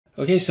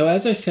Okay, so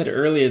as I said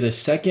earlier, the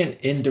second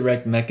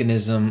indirect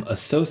mechanism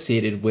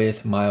associated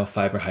with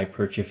myofiber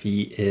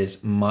hypertrophy is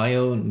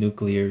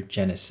myonuclear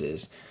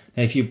genesis.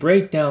 Now, if you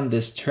break down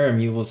this term,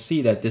 you will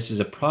see that this is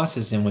a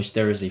process in which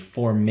there is a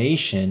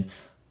formation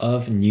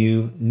of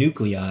new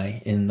nuclei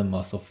in the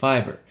muscle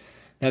fiber.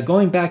 Now,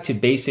 going back to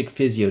basic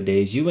physio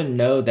days, you would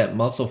know that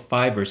muscle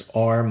fibers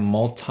are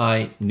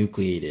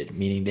multinucleated,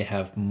 meaning they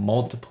have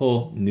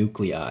multiple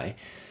nuclei.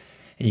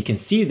 And you can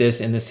see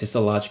this in this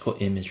histological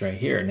image right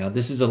here. Now,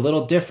 this is a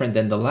little different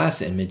than the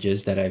last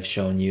images that I've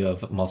shown you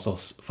of muscle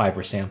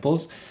fiber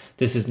samples.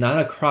 This is not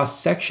a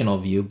cross-sectional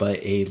view, but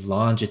a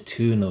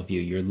longitudinal view.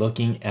 You're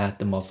looking at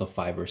the muscle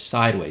fiber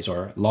sideways,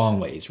 or long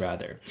ways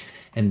rather.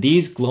 And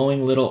these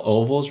glowing little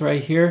ovals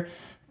right here,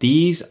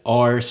 these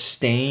are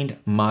stained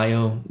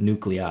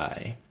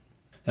myonuclei.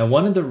 Now,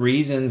 one of the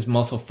reasons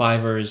muscle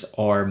fibers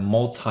are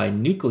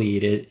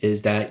multinucleated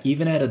is that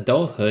even at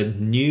adulthood,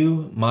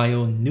 new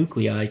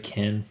myonuclei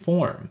can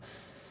form.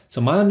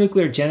 So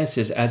myonuclear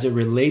genesis, as it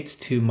relates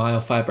to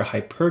myofiber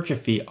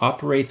hypertrophy,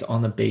 operates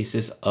on the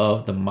basis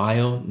of the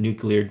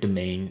myonuclear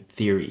domain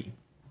theory.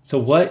 So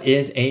what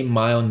is a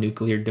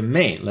myonuclear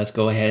domain? Let's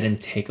go ahead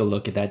and take a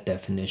look at that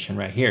definition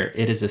right here.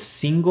 It is a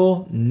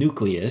single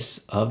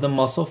nucleus of the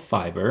muscle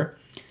fiber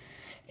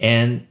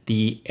and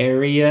the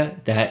area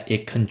that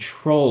it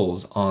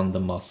controls on the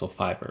muscle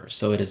fiber.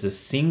 So it is a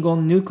single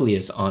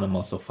nucleus on a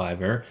muscle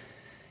fiber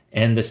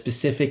and the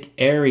specific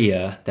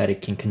area that it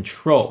can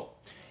control.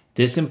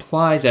 This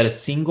implies that a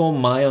single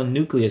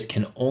myonucleus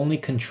can only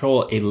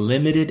control a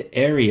limited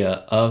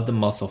area of the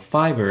muscle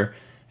fiber,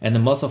 and the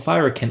muscle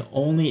fiber can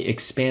only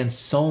expand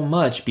so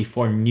much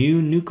before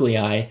new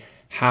nuclei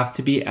have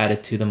to be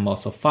added to the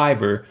muscle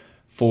fiber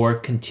for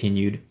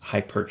continued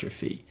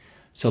hypertrophy.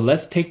 So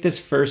let's take this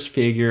first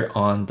figure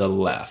on the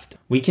left.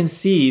 We can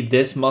see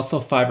this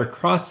muscle fiber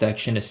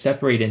cross-section is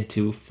separated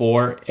into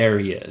 4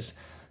 areas,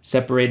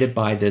 separated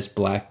by this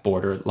black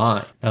border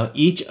line. Now,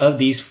 each of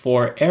these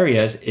 4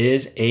 areas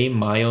is a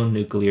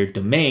myonuclear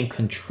domain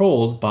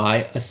controlled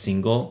by a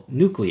single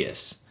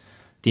nucleus,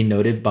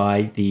 denoted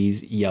by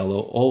these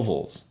yellow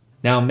ovals.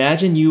 Now,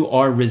 imagine you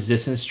are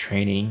resistance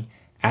training,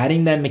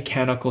 adding that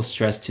mechanical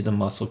stress to the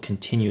muscle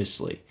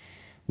continuously.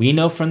 We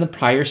know from the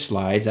prior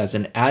slides, as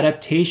an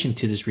adaptation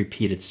to this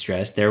repeated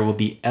stress, there will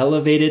be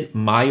elevated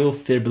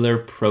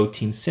myofibrillar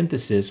protein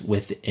synthesis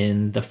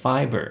within the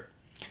fiber.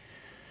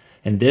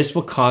 And this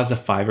will cause the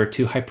fiber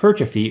to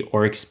hypertrophy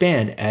or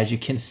expand, as you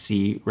can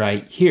see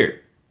right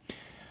here.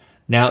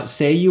 Now,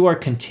 say you are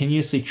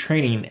continuously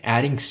training and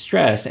adding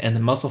stress, and the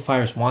muscle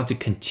fibers want to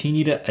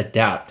continue to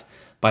adapt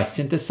by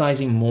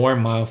synthesizing more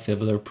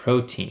myofibrillar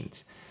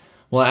proteins.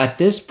 Well, at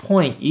this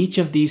point, each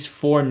of these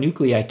 4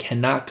 nuclei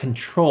cannot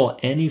control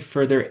any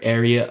further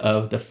area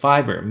of the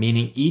fiber,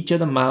 meaning each of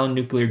the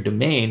myonuclear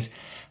domains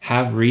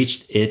have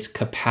reached its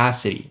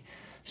capacity.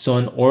 So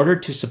in order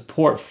to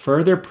support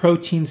further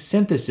protein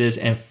synthesis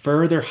and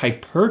further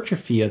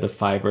hypertrophy of the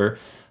fiber,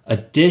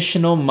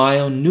 additional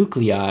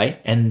myonuclei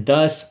and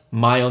thus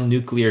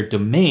myonuclear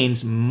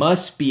domains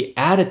must be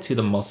added to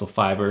the muscle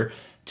fiber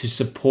to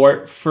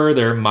support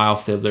further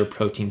myofibrillar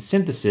protein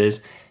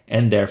synthesis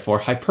and therefore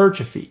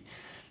hypertrophy.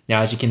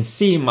 Now, as you can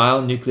see,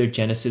 myonuclear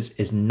genesis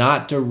is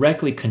not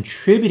directly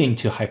contributing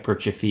to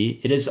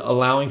hypertrophy. It is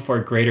allowing for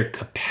a greater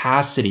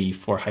capacity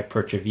for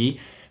hypertrophy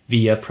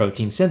via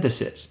protein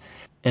synthesis.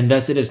 And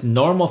thus, it is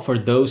normal for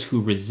those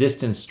who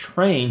resistance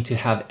train to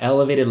have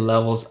elevated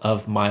levels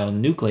of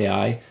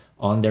myonuclei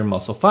on their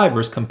muscle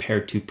fibers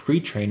compared to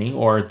pre-training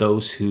or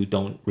those who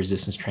don't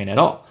resistance train at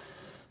all.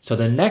 So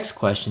the next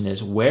question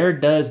is, where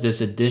does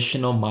this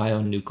additional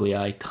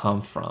myonuclei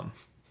come from?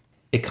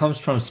 It comes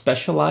from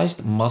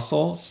specialized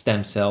muscle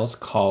stem cells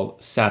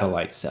called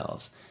satellite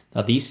cells.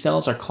 Now, these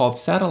cells are called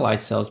satellite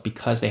cells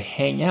because they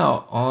hang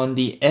out on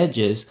the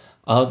edges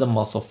of the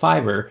muscle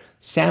fiber,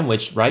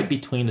 sandwiched right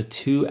between the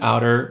 2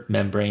 outer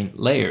membrane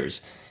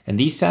layers. And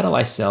these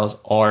satellite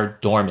cells are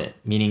dormant,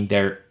 meaning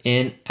they're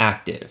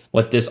inactive.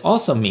 What this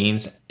also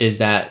means is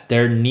that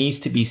there needs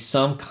to be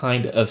some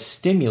kind of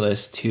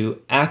stimulus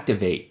to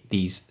activate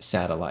these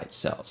satellite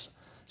cells.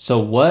 So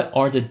what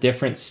are the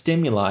different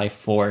stimuli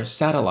for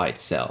satellite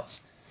cells?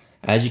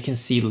 As you can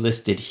see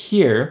listed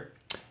here,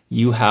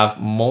 you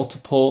have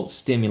multiple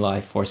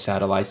stimuli for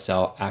satellite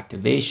cell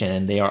activation,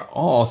 and they are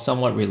all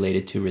somewhat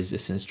related to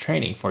resistance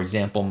training. For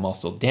example,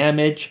 muscle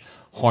damage,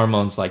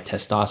 hormones like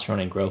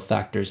testosterone and growth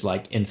factors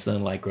like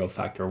insulin like growth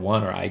factor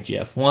 1 or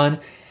IGF-1,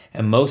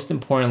 and most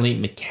importantly,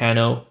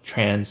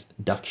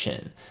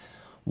 mechanotransduction.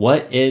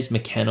 What is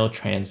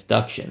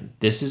mechanotransduction?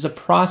 This is a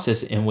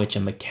process in which a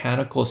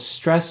mechanical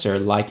stressor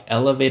like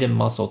elevated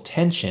muscle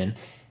tension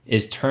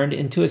is turned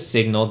into a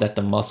signal that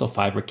the muscle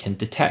fiber can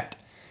detect.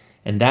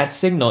 And that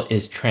signal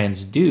is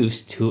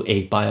transduced to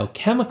a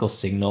biochemical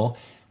signal,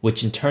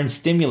 which in turn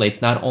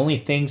stimulates not only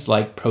things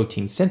like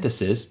protein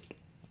synthesis,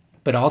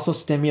 but also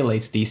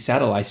stimulates these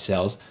satellite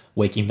cells,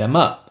 waking them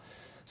up.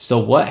 So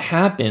what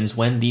happens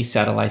when these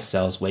satellite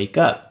cells wake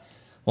up?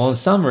 Well, in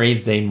summary,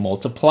 they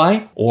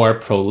multiply or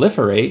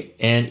proliferate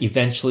and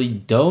eventually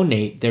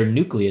donate their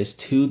nucleus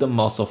to the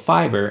muscle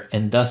fiber,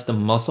 and thus the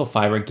muscle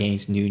fiber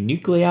gains new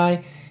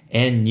nuclei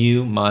and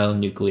new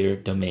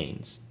myonuclear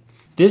domains.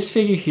 This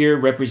figure here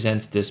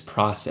represents this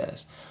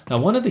process. Now,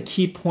 one of the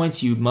key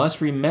points you must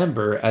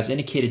remember, as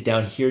indicated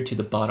down here to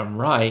the bottom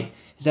right,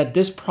 is that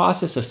this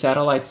process of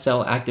satellite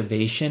cell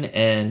activation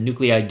and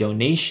nuclei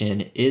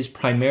donation is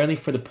primarily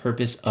for the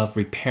purpose of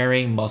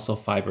repairing muscle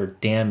fiber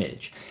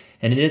damage.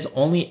 And it is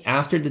only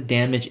after the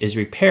damage is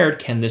repaired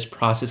can this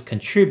process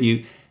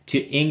contribute to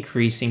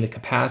increasing the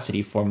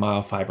capacity for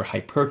myofiber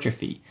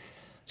hypertrophy.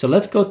 So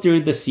let's go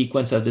through the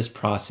sequence of this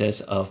process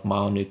of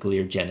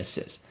myonuclear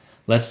genesis.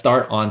 Let's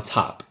start on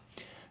top.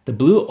 The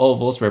blue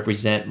ovals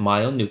represent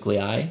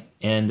myonuclei,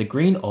 and the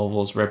green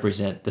ovals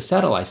represent the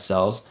satellite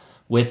cells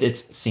with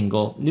its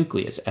single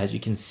nucleus, as you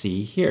can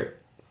see here.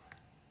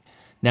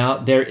 Now,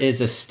 there is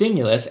a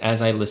stimulus,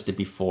 as I listed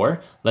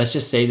before. Let's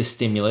just say the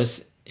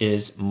stimulus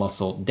is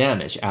muscle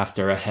damage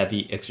after a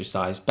heavy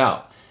exercise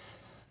bout.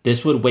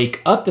 This would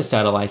wake up the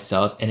satellite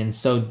cells, and in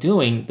so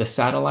doing, the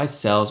satellite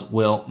cells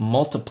will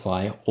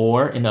multiply,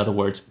 or in other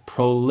words,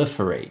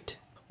 proliferate.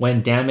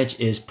 When damage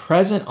is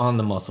present on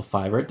the muscle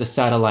fiber, the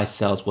satellite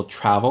cells will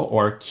travel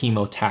or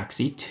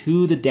chemotaxi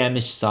to the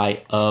damaged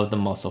site of the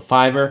muscle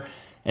fiber,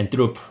 and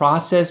through a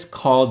process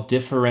called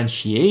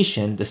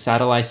differentiation, the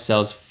satellite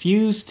cells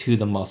fuse to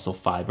the muscle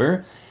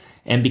fiber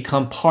and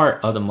become part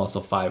of the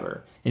muscle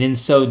fiber. And in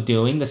so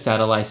doing, the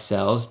satellite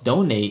cells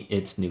donate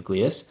its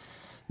nucleus.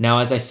 Now,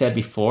 as I said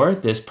before,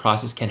 this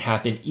process can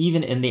happen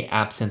even in the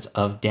absence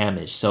of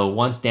damage. So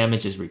once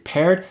damage is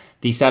repaired,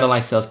 these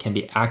satellite cells can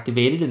be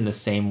activated in the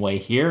same way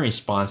here in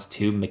response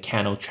to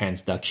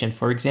mechanotransduction,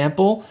 for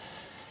example,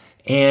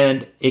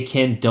 and it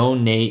can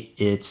donate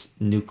its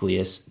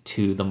nucleus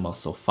to the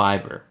muscle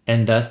fiber.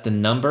 And thus the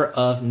number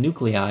of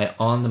nuclei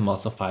on the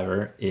muscle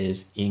fiber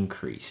is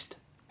increased.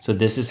 So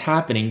this is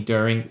happening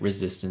during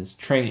resistance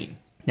training.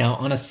 Now,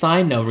 on a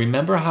side note,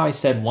 remember how I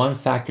said one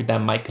factor that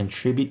might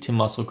contribute to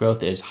muscle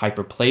growth is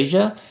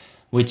hyperplasia,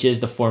 which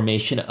is the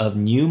formation of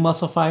new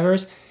muscle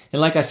fibers.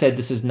 And like I said,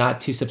 this is not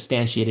too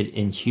substantiated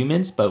in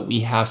humans, but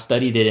we have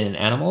studied it in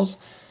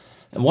animals.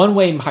 And one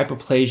way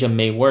hyperplasia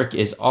may work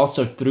is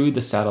also through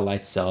the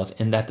satellite cells,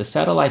 in that the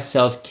satellite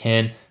cells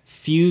can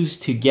fuse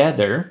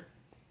together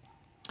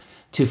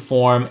to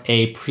form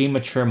a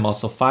premature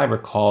muscle fiber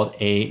called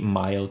a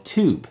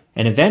myotube.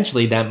 And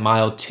eventually that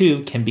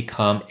myotube can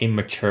become a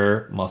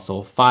mature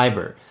muscle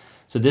fiber.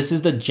 So this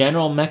is the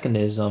general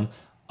mechanism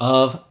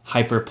of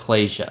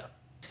hyperplasia.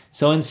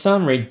 So in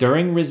summary,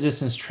 during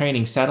resistance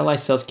training,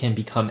 satellite cells can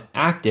become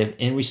active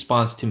in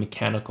response to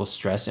mechanical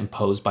stress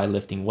imposed by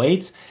lifting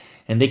weights,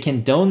 and they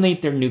can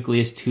donate their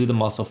nucleus to the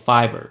muscle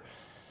fiber.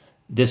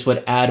 This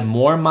would add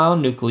more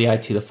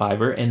myonuclei to the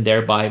fiber and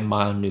thereby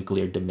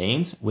myonuclear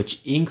domains, which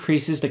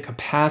increases the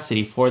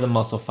capacity for the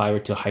muscle fiber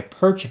to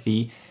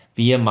hypertrophy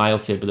via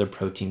myofibrillar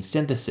protein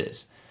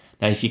synthesis.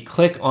 Now, if you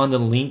click on the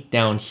link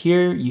down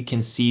here, you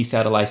can see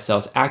satellite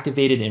cells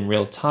activated in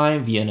real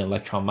time via an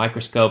electron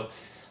microscope,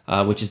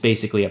 which is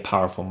basically a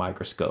powerful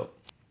microscope.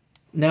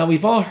 Now,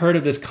 we've all heard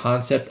of this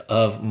concept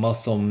of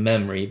muscle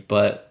memory,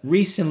 but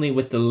recently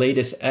with the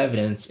latest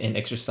evidence in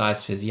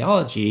exercise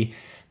physiology,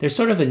 there's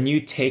sort of a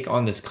new take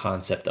on this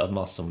concept of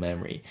muscle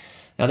memory.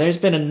 Now, there's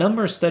been a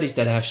number of studies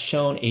that have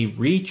shown a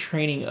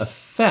retraining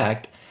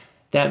effect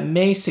that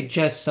may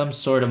suggest some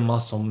sort of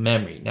muscle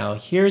memory. Now,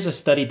 here's a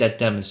study that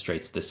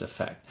demonstrates this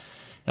effect.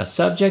 Now,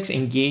 subjects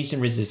engaged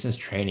in resistance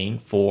training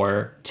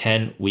for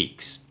 10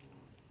 weeks.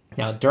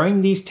 Now,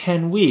 during these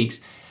 10 weeks,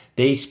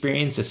 they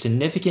experience a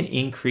significant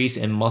increase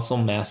in muscle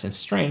mass and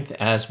strength,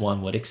 as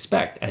one would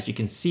expect, as you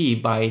can see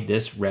by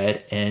this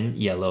red and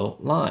yellow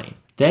line.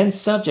 Then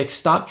subjects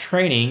stopped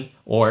training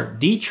or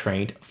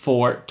detrained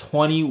for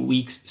 20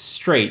 weeks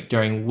straight,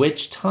 during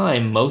which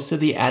time most of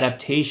the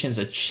adaptations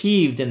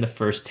achieved in the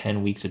first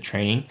 10 weeks of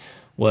training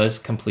was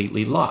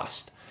completely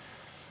lost.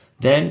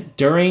 Then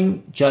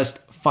during just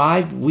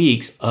 5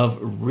 weeks of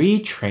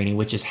retraining,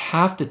 which is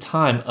half the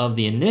time of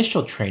the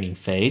initial training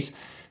phase,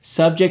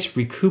 subjects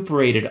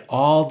recuperated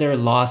all their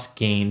lost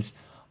gains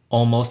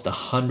almost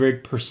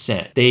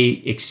 100%.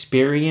 They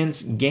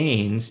experienced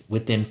gains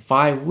within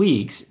 5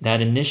 weeks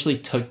that initially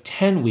took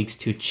 10 weeks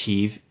to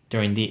achieve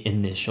during the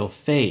initial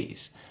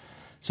phase.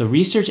 So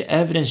research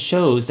evidence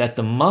shows that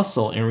the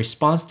muscle, in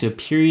response to a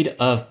period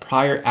of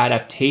prior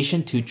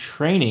adaptation to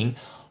training,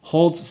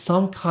 holds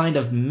some kind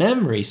of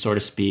memory, so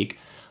to speak,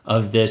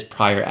 of this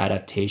prior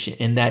adaptation,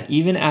 in that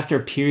even after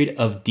a period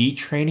of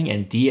detraining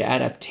and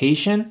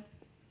deadaptation,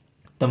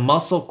 the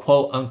muscle,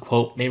 quote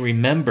unquote, may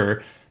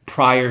remember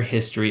prior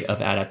history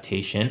of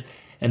adaptation,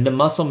 and the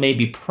muscle may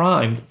be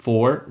primed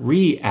for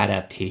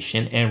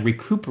readaptation and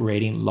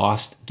recuperating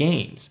lost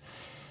gains.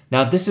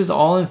 Now, this is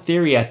all in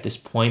theory at this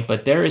point,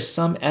 but there is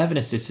some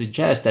evidence to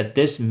suggest that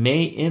this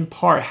may in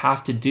part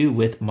have to do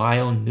with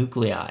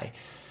myonuclei.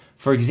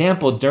 For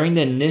example, during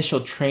the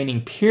initial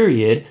training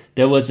period,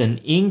 there was an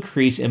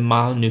increase in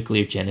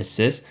myonuclear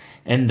genesis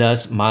and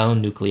thus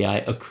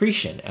myonuclei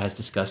accretion, as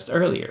discussed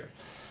earlier.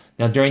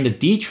 Now, during the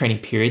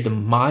detraining period, the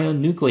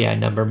myonuclei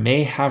number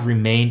may have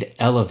remained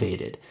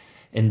elevated.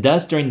 And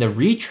thus, during the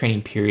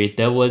retraining period,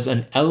 there was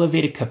an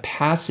elevated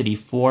capacity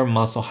for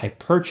muscle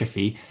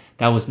hypertrophy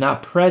that was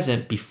not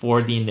present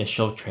before the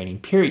initial training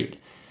period.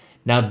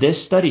 Now,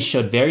 this study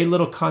showed very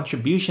little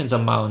contributions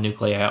of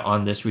myonuclei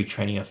on this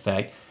retraining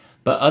effect,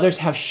 but others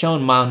have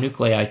shown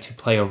myonuclei to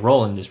play a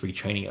role in this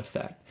retraining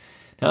effect.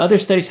 Now, other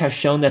studies have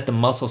shown that the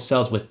muscle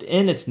cells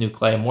within its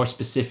nuclei, more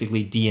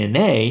specifically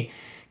DNA,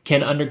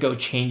 can undergo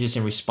changes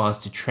in response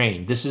to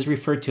training. This is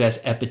referred to as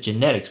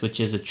epigenetics, which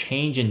is a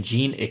change in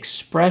gene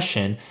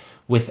expression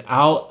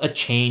without a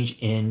change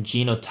in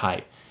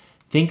genotype.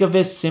 Think of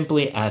it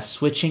simply as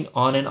switching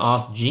on and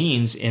off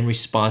genes in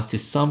response to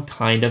some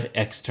kind of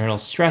external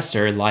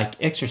stressor like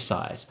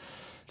exercise.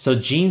 So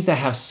genes that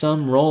have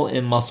some role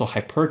in muscle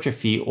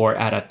hypertrophy or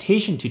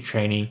adaptation to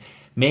training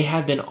may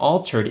have been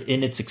altered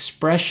in its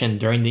expression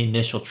during the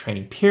initial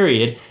training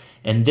period,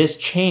 and this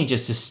change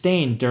is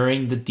sustained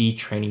during the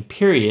detraining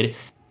period,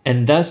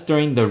 and thus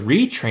during the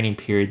retraining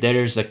period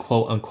there is a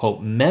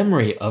quote-unquote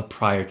memory of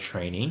prior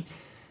training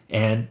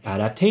and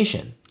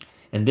adaptation.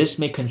 And this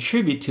may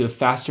contribute to a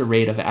faster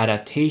rate of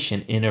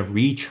adaptation in a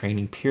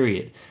retraining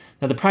period.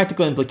 Now, the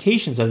practical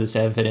implications of this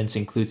evidence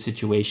include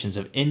situations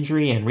of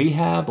injury and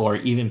rehab, or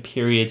even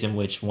periods in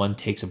which one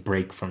takes a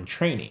break from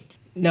training.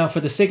 Now, for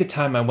the sake of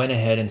time, I went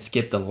ahead and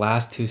skipped the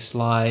last two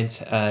slides,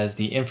 as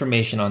the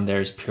information on there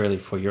is purely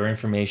for your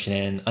information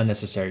and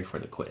unnecessary for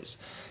the quiz.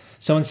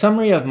 So in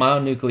summary of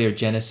myonuclear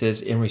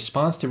genesis, in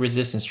response to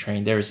resistance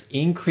training, there is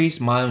increased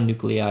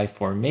myonuclei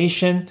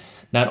formation,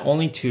 not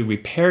only to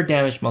repair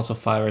damaged muscle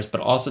fibers,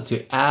 but also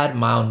to add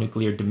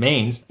myonuclear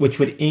domains, which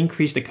would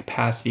increase the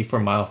capacity for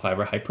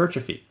myofiber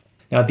hypertrophy.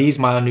 Now, these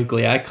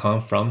myonuclei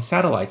come from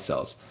satellite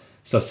cells.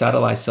 So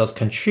satellite cells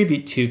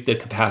contribute to the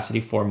capacity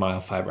for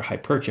myofiber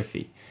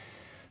hypertrophy.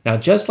 Now,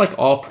 just like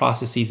all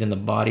processes in the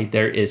body,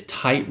 there is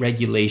tight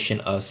regulation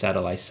of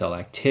satellite cell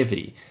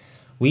activity.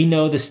 We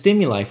know the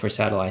stimuli for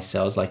satellite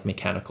cells like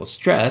mechanical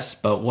stress,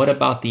 but what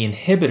about the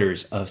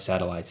inhibitors of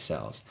satellite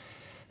cells?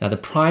 Now, the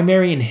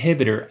primary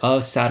inhibitor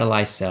of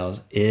satellite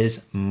cells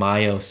is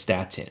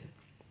myostatin.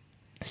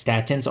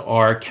 Statins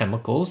are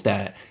chemicals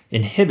that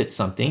inhibit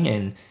something,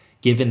 and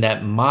given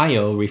that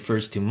myo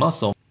refers to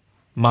muscle,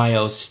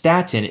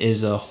 myostatin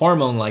is a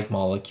hormone-like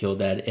molecule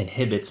that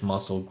inhibits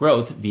muscle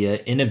growth via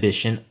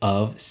inhibition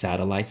of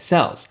satellite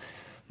cells.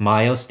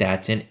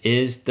 Myostatin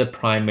is the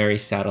primary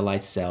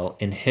satellite cell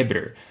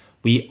inhibitor.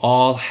 We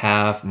all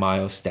have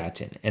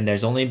myostatin, and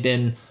there's only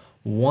been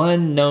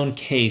one known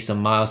case of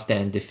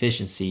myostatin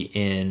deficiency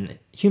in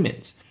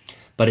humans.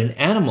 But in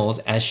animals,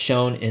 as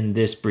shown in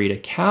this breed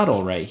of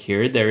cattle right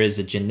here, there is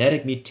a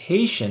genetic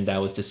mutation that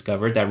was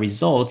discovered that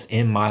results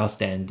in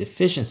myostatin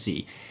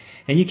deficiency.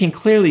 And you can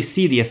clearly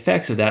see the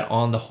effects of that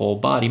on the whole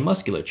body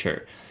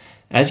musculature.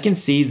 As you can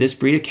see, this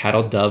breed of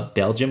cattle, dubbed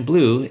Belgian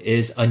Blue,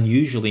 is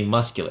unusually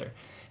muscular.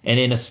 And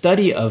in a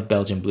study of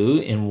Belgian Blue,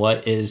 in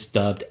what is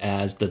dubbed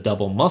as the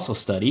double muscle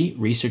study,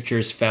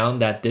 researchers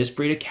found that this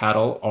breed of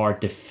cattle are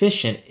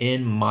deficient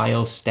in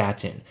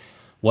myostatin.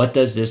 What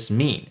does this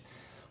mean?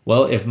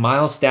 Well, if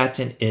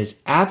myostatin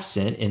is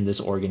absent in this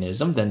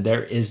organism, then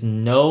there is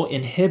no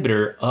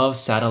inhibitor of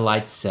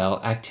satellite cell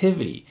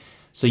activity.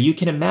 So you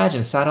can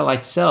imagine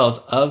satellite cells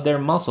of their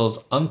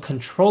muscles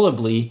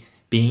uncontrollably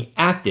being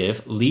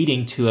active,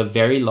 leading to a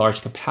very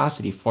large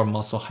capacity for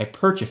muscle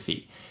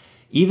hypertrophy,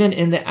 even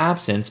in the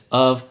absence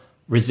of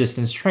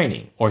resistance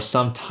training or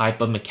some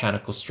type of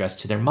mechanical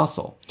stress to their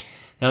muscle.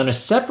 Now, in a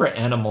separate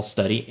animal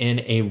study,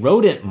 in a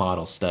rodent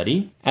model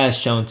study, as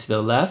shown to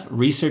the left,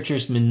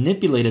 researchers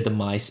manipulated the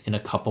mice in a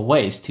couple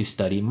ways to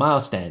study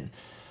myostatin.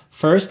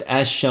 First,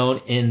 as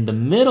shown in the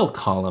middle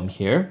column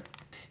here,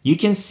 you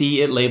can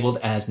see it labeled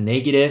as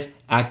negative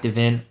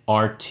activin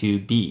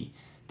R2b.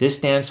 This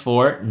stands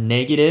for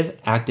negative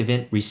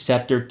activin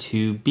receptor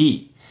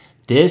 2b.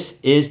 This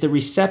is the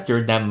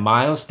receptor that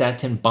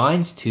myostatin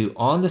binds to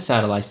on the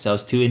satellite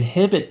cells to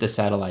inhibit the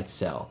satellite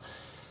cell.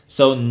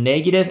 So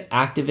negative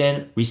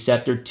activin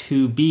receptor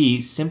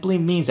 2b simply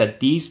means that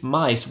these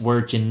mice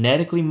were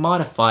genetically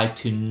modified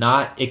to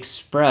not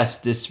express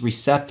this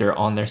receptor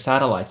on their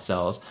satellite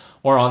cells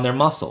or on their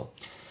muscle.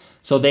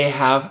 So they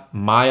have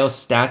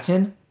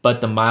myostatin, but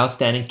the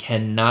myostatin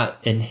cannot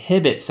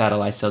inhibit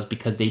satellite cells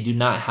because they do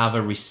not have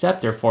a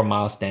receptor for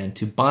myostatin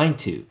to bind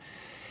to.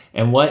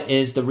 And what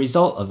is the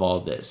result of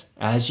all this?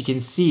 As you can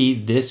see,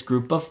 this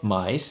group of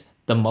mice,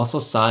 the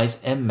muscle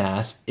size and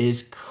mass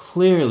is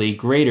clearly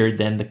greater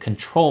than the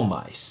control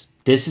mice.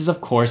 This is,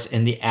 of course,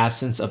 in the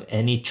absence of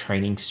any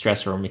training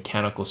stressor or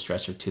mechanical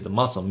stressor to the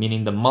muscle,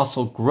 meaning the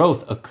muscle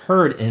growth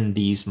occurred in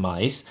these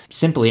mice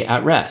simply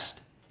at rest.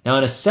 Now,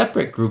 in a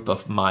separate group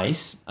of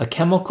mice, a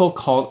chemical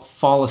called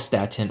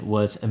follistatin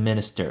was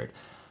administered.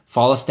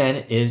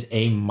 Follistatin is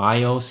a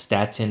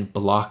myostatin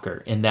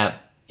blocker in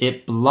that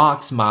it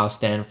blocks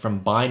myostatin from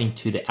binding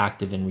to the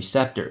activin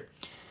receptor.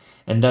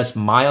 And thus,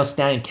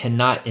 myostatin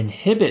cannot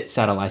inhibit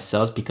satellite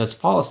cells because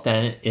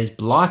follistatin is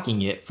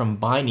blocking it from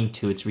binding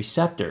to its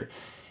receptor.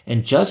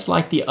 And just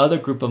like the other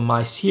group of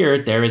mice here,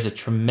 there is a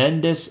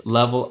tremendous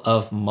level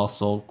of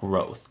muscle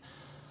growth.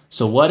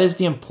 So what is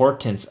the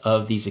importance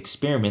of these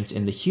experiments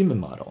in the human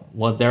model?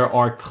 Well, there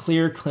are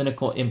clear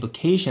clinical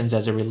implications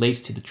as it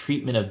relates to the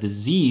treatment of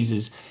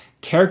diseases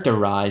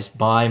characterized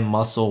by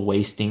muscle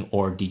wasting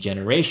or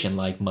degeneration,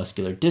 like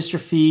muscular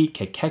dystrophy,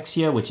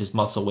 cachexia, which is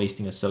muscle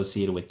wasting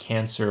associated with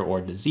cancer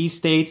or disease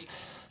states,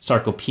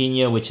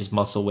 sarcopenia, which is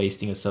muscle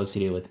wasting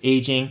associated with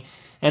aging,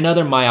 and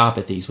other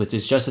myopathies, which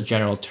is just a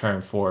general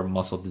term for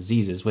muscle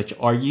diseases, which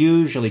are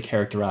usually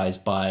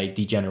characterized by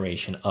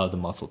degeneration of the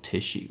muscle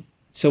tissue.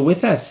 So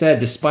with that said,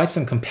 despite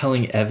some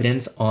compelling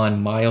evidence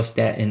on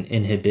myostatin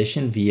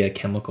inhibition via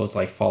chemicals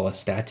like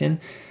follistatin,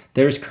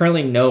 there is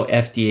currently no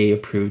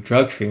FDA-approved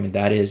drug treatment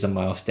that is a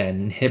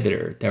myostatin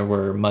inhibitor. There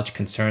were much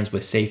concerns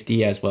with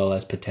safety as well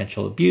as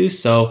potential abuse,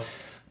 so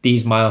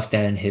these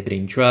myostatin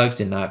inhibiting drugs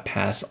did not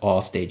pass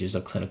all stages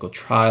of clinical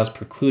trials,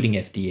 precluding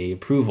FDA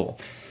approval.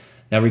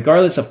 Now,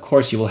 regardless, of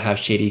course, you will have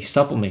shady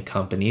supplement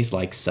companies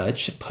like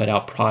such put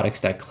out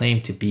products that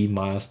claim to be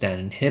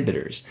myostatin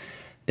inhibitors.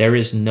 There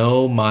is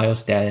no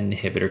myostatin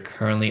inhibitor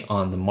currently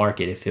on the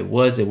market. If it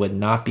was, it would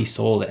not be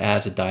sold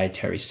as a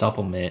dietary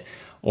supplement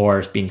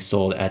or being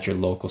sold at your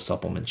local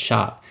supplement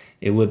shop.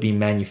 It would be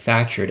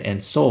manufactured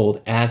and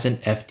sold as an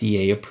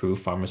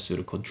FDA-approved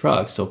pharmaceutical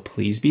drug. So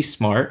please be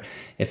smart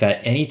if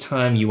at any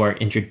time you are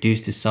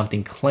introduced to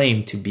something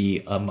claimed to be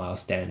a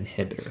myostatin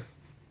inhibitor.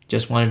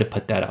 Just wanted to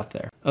put that out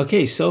there.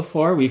 Okay, so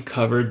far we've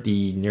covered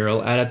the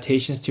neural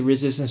adaptations to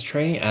resistance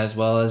training as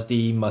well as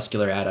the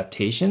muscular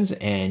adaptations,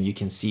 and you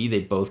can see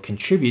they both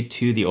contribute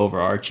to the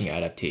overarching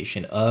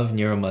adaptation of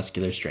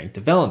neuromuscular strength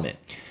development.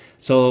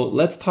 So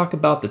let's talk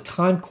about the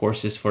time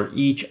courses for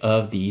each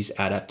of these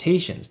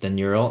adaptations, the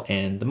neural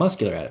and the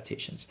muscular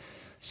adaptations.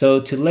 So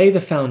to lay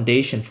the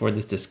foundation for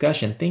this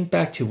discussion, think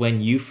back to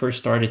when you first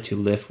started to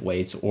lift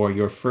weights or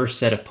your first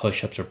set of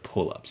push-ups or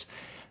pull-ups.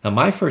 Now,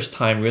 my first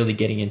time really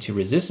getting into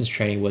resistance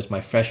training was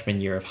my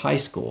freshman year of high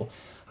school.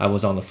 I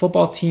was on the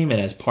football team, and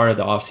as part of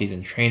the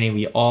off-season training,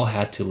 we all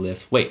had to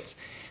lift weights.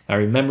 I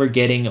remember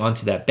getting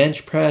onto that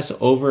bench press,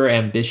 over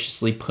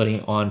ambitiously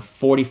putting on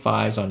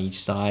 45s on each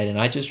side, and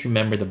I just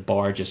remember the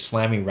bar just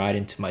slamming right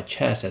into my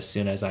chest as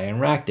soon as I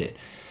unracked it.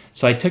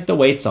 So I took the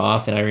weights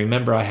off, and I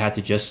remember I had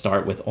to just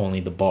start with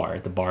only the bar.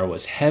 The bar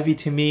was heavy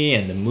to me,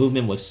 and the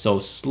movement was so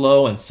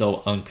slow and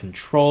so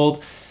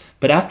uncontrolled.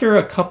 But after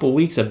a couple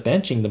weeks of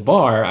benching the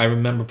bar, I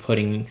remember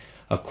putting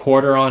a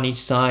quarter on each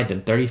side,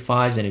 then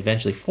 35s, and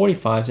eventually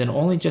 45s in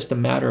only just a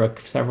matter of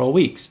several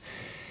weeks.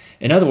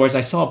 In other words,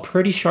 I saw a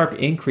pretty sharp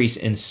increase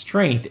in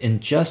strength in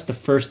just the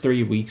first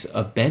 3 weeks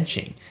of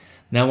benching.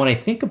 Now, when I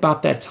think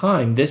about that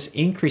time, this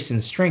increase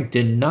in strength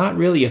did not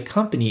really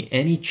accompany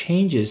any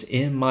changes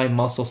in my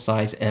muscle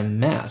size and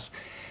mass,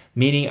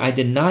 meaning I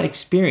did not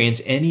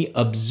experience any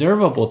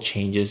observable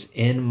changes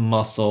in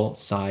muscle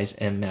size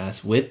and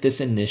mass with this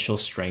initial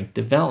strength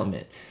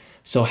development.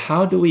 So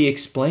how do we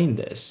explain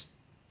this?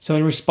 So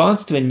in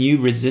response to a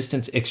new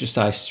resistance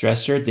exercise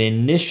stressor, the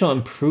initial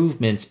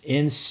improvements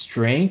in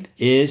strength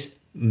is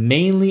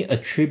mainly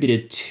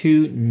attributed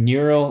to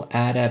neural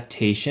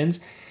adaptations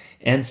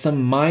and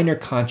some minor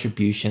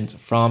contributions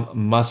from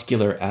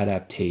muscular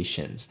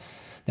adaptations.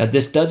 Now,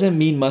 this doesn't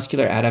mean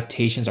muscular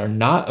adaptations are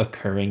not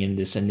occurring in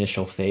this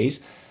initial phase.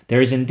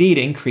 There is indeed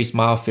increased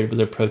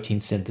myofibrillar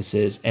protein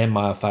synthesis and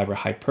myofiber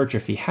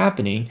hypertrophy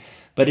happening,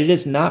 but it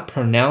is not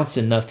pronounced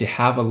enough to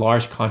have a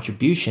large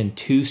contribution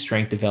to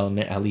strength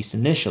development, at least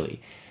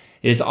initially.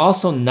 It is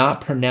also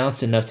not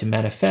pronounced enough to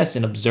manifest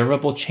in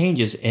observable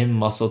changes in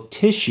muscle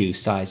tissue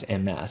size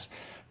and mass.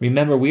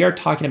 Remember, we are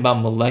talking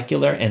about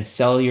molecular and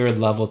cellular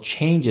level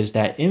changes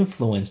that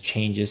influence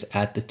changes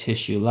at the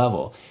tissue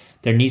level.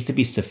 There needs to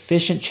be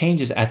sufficient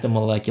changes at the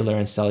molecular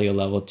and cellular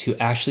level to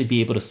actually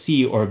be able to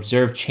see or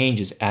observe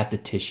changes at the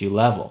tissue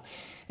level.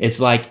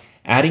 It's like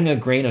adding a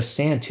grain of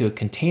sand to a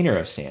container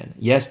of sand.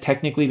 Yes,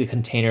 technically the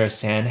container of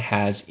sand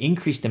has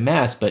increased in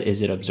mass, but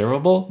is it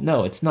observable?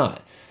 No, it's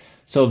not.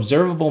 So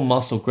observable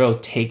muscle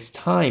growth takes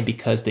time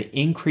because the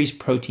increased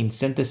protein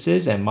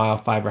synthesis and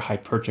myofiber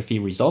hypertrophy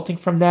resulting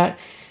from that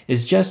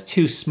is just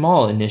too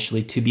small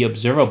initially to be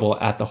observable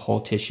at the whole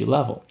tissue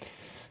level.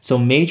 So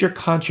major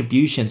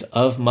contributions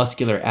of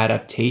muscular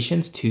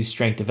adaptations to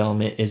strength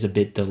development is a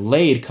bit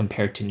delayed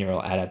compared to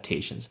neural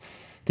adaptations.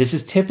 This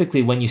is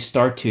typically when you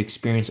start to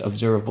experience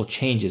observable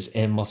changes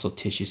in muscle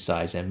tissue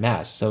size and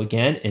mass. So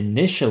again,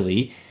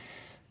 initially,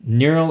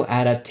 neural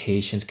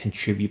adaptations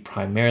contribute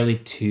primarily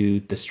to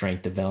the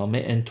strength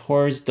development, and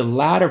towards the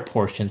latter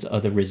portions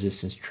of the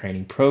resistance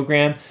training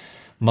program,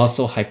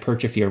 muscle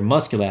hypertrophy or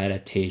muscular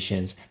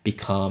adaptations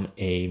become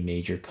a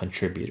major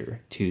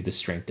contributor to the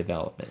strength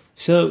development.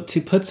 So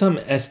to put some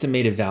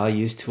estimated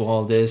values to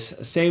all this,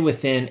 say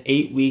within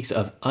 8 weeks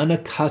of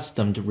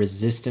unaccustomed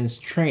resistance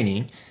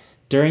training,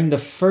 during the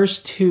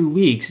first 2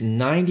 weeks,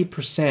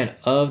 90%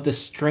 of the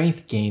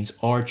strength gains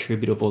are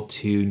attributable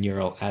to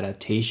neural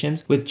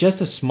adaptations, with just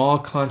a small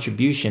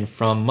contribution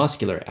from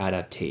muscular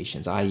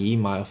adaptations, i.e.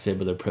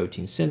 myofibrillar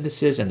protein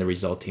synthesis and the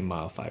resulting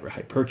myofiber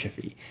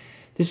hypertrophy.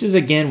 This is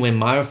again when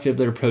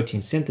myofibrillar protein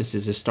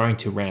synthesis is starting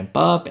to ramp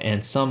up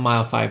and some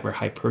myofiber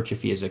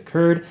hypertrophy has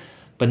occurred,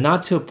 but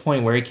not to a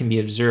point where it can be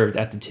observed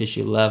at the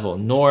tissue level,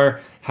 nor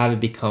have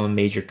it become a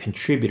major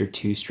contributor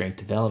to strength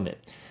development.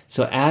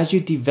 So as you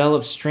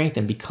develop strength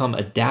and become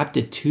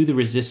adapted to the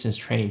resistance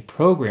training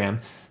program,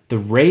 the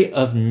rate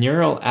of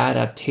neural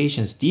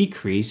adaptations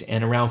decrease,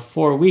 and around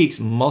 4 weeks,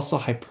 muscle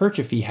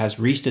hypertrophy has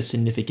reached a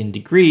significant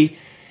degree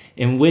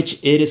in which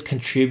it is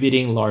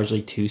contributing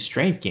largely to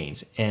strength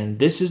gains. And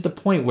this is the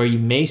point where you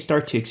may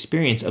start to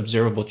experience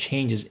observable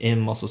changes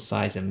in muscle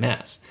size and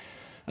mass.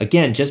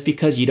 Again, just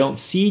because you don't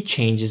see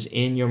changes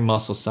in your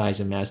muscle size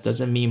and mass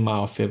doesn't mean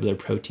myofibrillar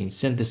protein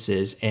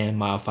synthesis and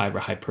myofiber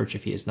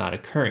hypertrophy is not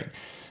occurring.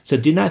 So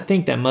do not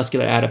think that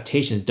muscular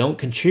adaptations don't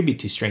contribute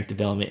to strength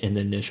development in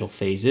the initial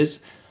phases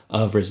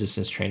of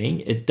resistance training.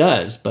 It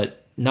does,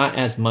 but not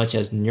as much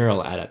as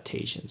neural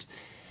adaptations.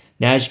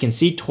 Now, as you can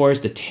see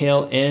towards the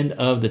tail end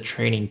of the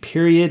training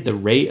period, the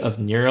rate of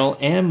neural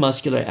and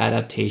muscular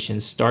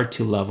adaptations start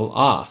to level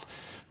off.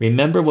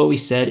 Remember what we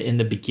said in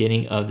the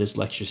beginning of this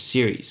lecture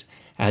series.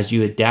 As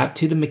you adapt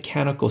to the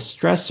mechanical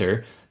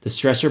stressor, the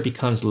stressor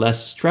becomes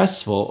less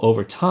stressful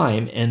over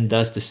time, and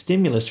thus the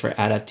stimulus for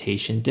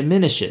adaptation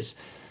diminishes.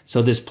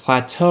 So this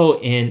plateau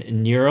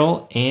in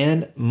neural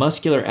and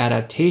muscular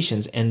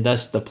adaptations, and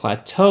thus the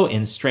plateau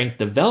in strength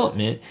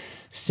development,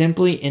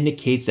 simply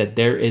indicates that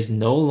there is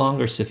no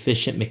longer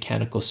sufficient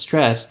mechanical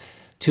stress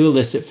to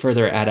elicit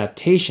further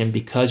adaptation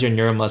because your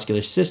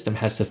neuromuscular system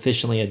has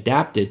sufficiently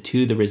adapted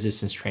to the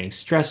resistance training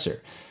stressor.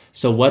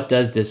 So what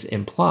does this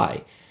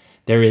imply?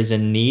 There is a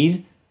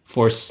need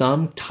for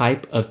some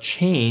type of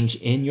change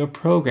in your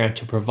program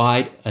to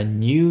provide a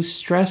new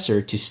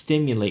stressor to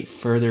stimulate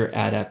further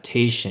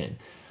adaptation.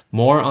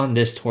 More on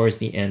this towards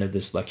the end of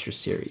this lecture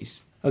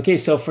series. Okay,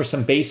 so for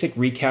some basic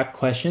recap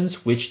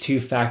questions, which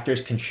two factors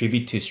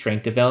contribute to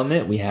strength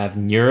development? We have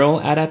neural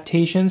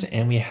adaptations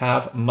and we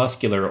have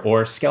muscular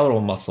or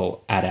skeletal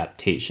muscle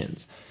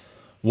adaptations.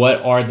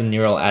 What are the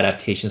neural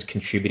adaptations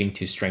contributing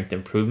to strength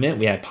improvement?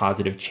 We have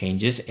positive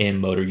changes in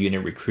motor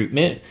unit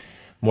recruitment,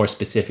 more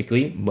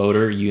specifically,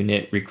 motor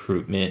unit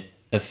recruitment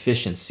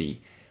efficiency.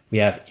 We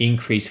have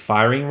increased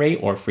firing rate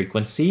or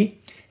frequency,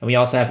 and we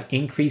also have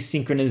increased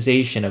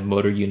synchronization of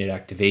motor unit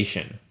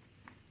activation.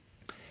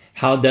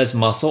 How does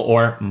muscle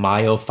or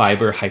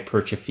myofiber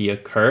hypertrophy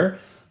occur?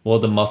 Well,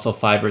 the muscle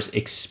fibers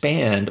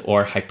expand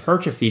or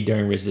hypertrophy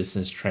during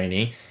resistance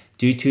training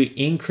due to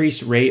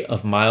increased rate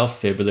of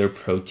myofibrillar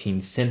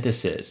protein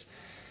synthesis.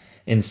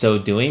 In so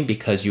doing,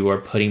 because you are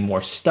putting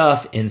more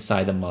stuff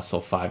inside the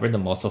muscle fiber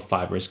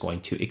is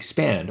going to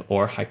expand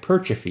or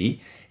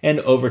hypertrophy. And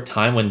over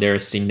time, when there are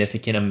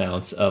significant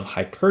amounts of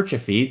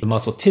hypertrophy, the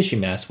muscle tissue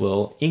mass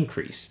will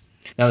increase.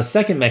 Now, the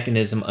second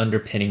mechanism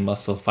underpinning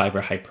muscle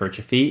fiber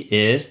hypertrophy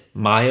is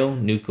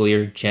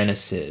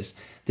myonucleogenesis.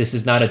 This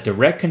is not a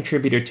direct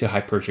contributor to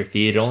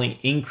hypertrophy. It only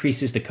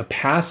increases the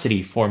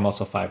capacity for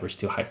muscle fibers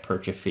to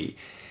hypertrophy.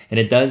 And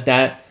it does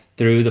that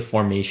through the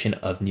formation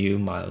of new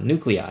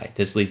myonuclei.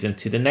 This leads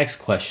into the next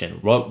question.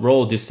 What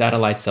role do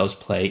satellite cells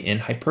play in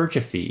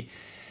hypertrophy?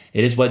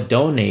 It is what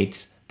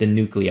donates the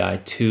nuclei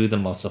to the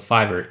muscle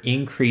fiber,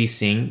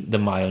 increasing the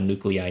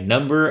myonuclei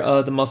number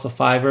of the muscle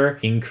fiber,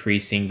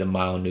 increasing the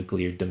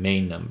myonuclear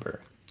domain number.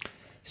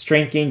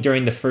 Strength gain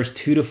during the first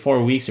 2 to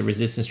 4 weeks of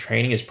resistance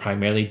training is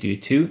primarily due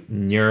to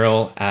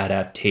neural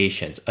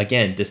adaptations.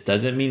 Again, this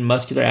doesn't mean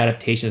muscular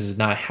adaptations is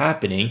not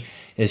happening.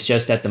 It's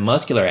just that the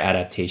muscular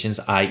adaptations,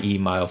 i.e.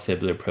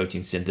 myofibrillar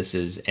protein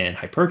synthesis and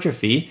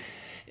hypertrophy,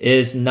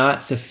 is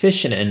not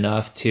sufficient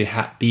enough to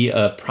be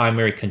a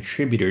primary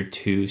contributor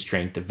to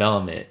strength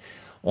development.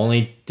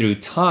 Only through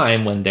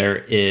time, when there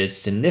is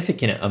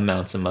significant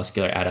amounts of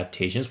muscular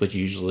adaptations, which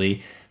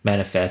usually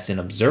manifests in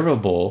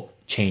observable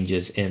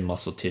changes in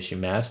muscle tissue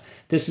mass,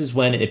 this is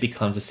when it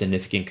becomes a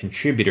significant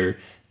contributor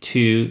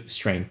to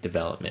strength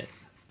development.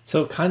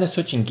 So kind of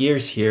switching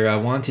gears here, I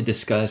want to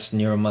discuss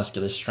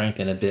neuromuscular strength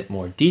in a bit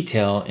more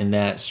detail, in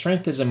that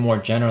strength is a more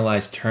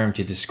generalized term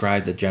to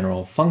describe the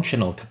general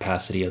functional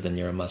capacity of the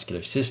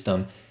neuromuscular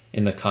system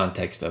in the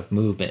context of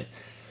movement.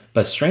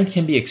 But strength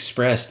can be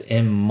expressed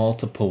in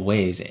multiple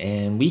ways,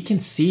 and we can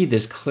see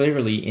this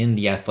clearly in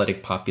the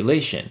athletic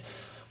population.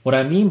 What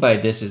I mean by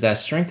this is that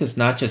strength is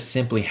not just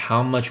simply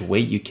how much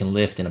weight you can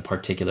lift in a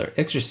particular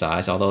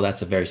exercise, although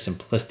that's a very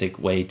simplistic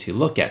way to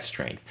look at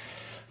strength.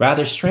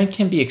 Rather, strength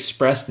can be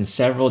expressed in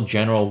several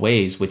general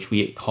ways, which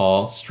we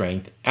call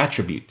strength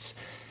attributes.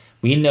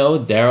 We know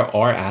there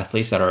are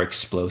athletes that are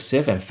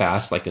explosive and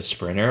fast, like a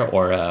sprinter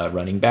or a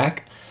running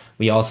back.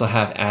 We also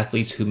have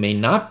athletes who may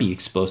not be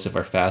explosive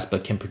or fast,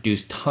 but can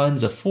produce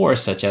tons of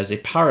force, such as a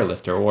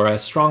powerlifter or a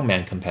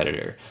strongman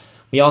competitor.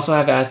 We also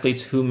have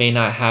athletes who may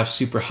not have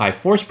super high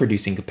force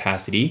producing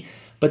capacity,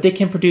 but they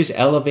can produce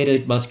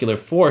elevated muscular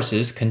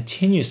forces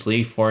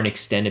continuously for an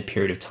extended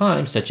period of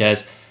time, such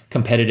as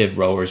competitive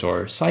rowers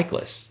or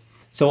cyclists.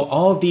 So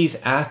all these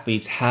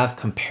athletes have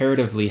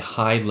comparatively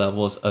high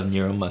levels of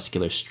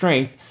neuromuscular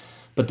strength,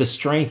 but the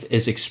strength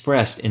is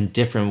expressed in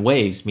different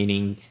ways,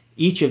 meaning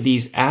each of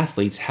these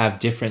athletes have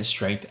different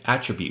strength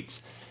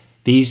attributes.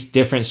 These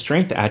different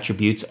strength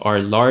attributes are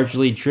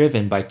largely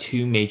driven by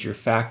two major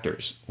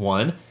factors.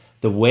 One,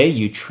 the way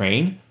you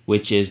train,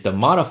 which is the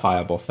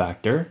modifiable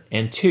factor,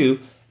 and two,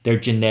 their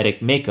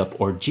genetic makeup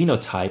or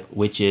genotype,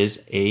 which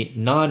is a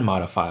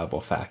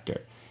non-modifiable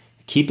factor.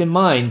 Keep in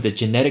mind, the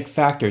genetic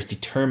factors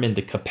determine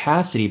the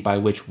capacity by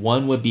which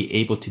one would be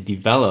able to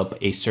develop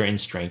a certain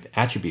strength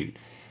attribute,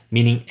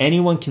 meaning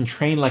anyone can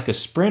train like a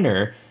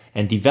sprinter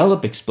and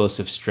develop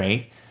explosive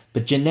strength,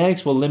 but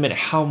genetics will limit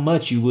how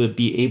much you would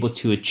be able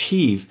to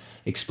achieve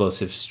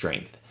explosive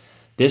strength.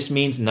 This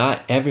means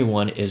not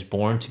everyone is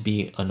born to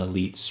be an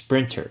elite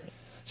sprinter.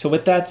 So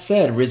with that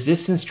said,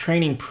 resistance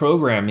training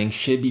programming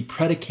should be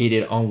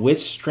predicated on which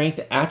strength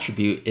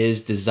attribute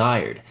is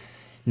desired.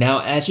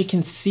 Now, as you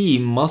can see,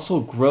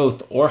 muscle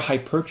growth or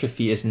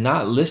hypertrophy is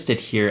not listed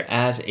here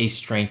as a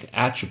strength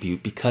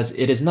attribute because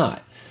it is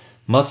not.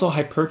 Muscle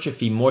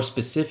hypertrophy, more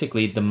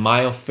specifically the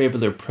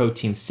myofibrillar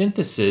protein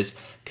synthesis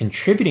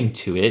contributing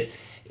to it,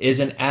 is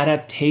an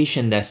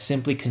adaptation that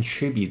simply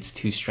contributes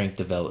to strength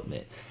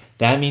development.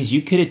 That means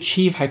you could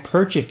achieve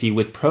hypertrophy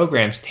with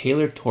programs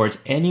tailored towards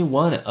any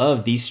one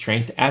of these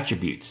strength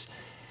attributes.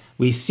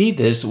 We see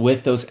this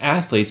with those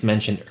athletes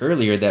mentioned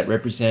earlier that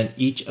represent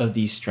each of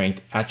these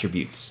strength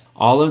attributes.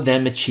 All of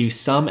them achieve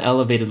some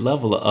elevated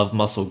level of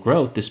muscle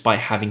growth despite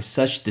having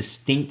such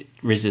distinct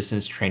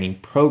resistance training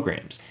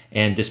programs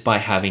and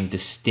despite having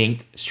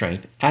distinct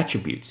strength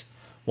attributes.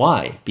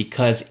 Why?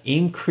 Because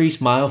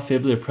increased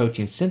myofibrillar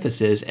protein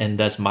synthesis and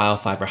thus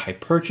myofiber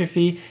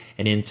hypertrophy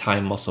and in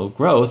time muscle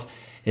growth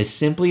is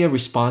simply a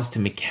response to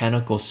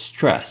mechanical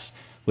stress,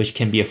 which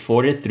can be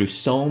afforded through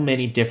so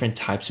many different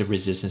types of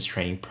resistance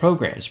training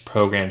programs.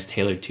 Programs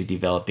tailored to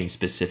developing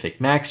specific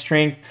max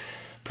strength,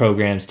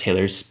 programs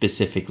tailored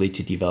specifically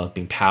to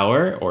developing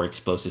power or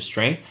explosive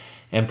strength,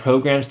 and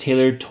programs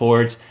tailored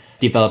towards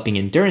developing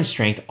endurance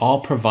strength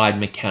all provide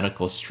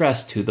mechanical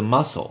stress to the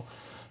muscle.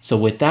 So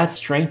with that,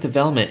 strength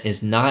development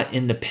is not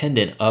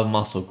independent of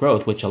muscle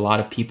growth, which a lot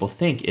of people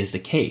think is the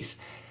case.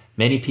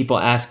 Many people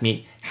ask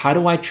me, how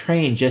do I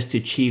train just to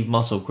achieve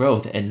muscle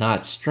growth and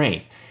not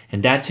strength?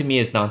 And that to me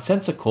is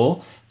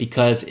nonsensical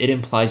because it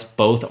implies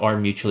both are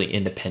mutually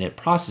independent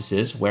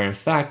processes where in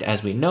fact,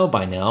 as we know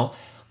by now,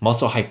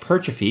 muscle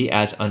hypertrophy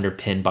as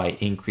underpinned by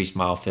increased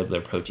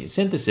myofibrillar protein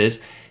synthesis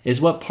is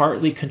what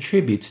partly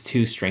contributes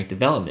to strength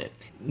development.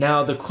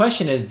 Now the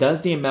question is,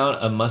 does the amount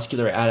of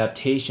muscular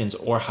adaptations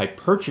or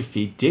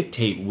hypertrophy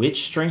dictate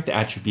which strength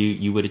attribute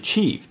you would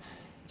achieve?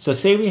 So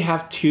say we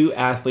have two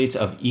athletes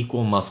of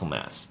equal muscle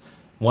mass.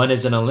 One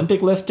is an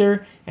Olympic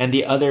lifter and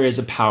the other is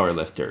a power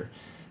lifter.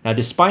 Now,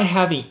 despite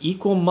having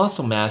equal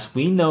muscle mass,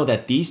 we know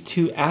that these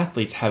two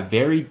athletes have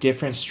very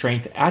different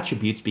strength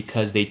attributes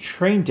because they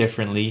train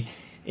differently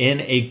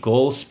in a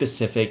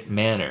goal-specific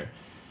manner.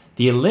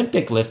 The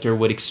Olympic lifter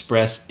would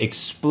express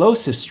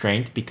explosive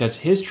strength because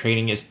his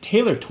training is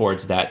tailored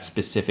towards that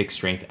specific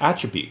strength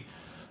attribute,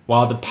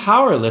 while the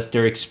power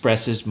lifter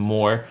expresses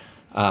more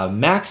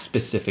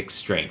max-specific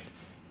strength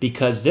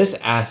because this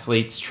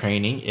athlete's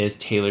training is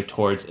tailored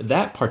towards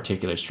that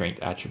particular strength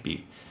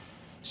attribute.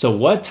 So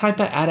what type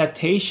of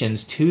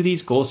adaptations to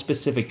these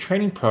goal-specific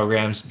training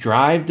programs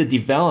drive the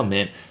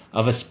development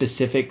of a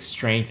specific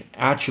strength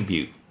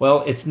attribute?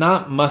 Well, it's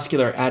not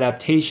muscular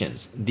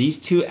adaptations. These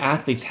two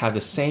athletes have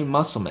the same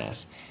muscle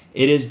mass.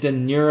 It is the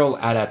neural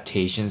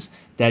adaptations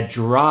that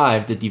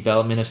drive the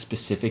development of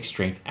specific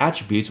strength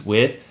attributes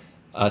with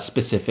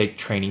specific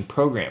training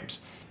programs.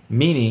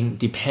 Meaning,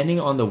 depending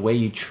on the way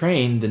you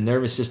train, the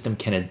nervous system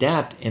can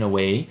adapt in a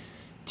way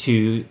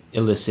to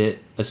elicit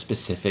a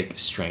specific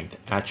strength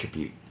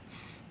attribute.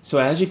 So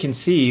as you can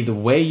see, the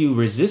way you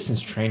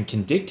resistance train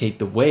can dictate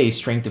the way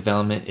strength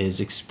development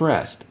is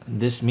expressed.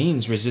 This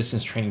means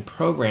resistance training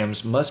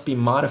programs must be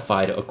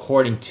modified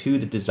according to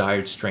the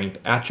desired strength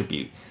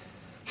attribute.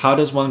 How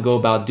does one go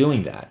about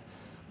doing that?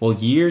 Well,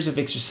 years of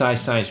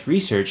exercise science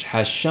research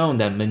has shown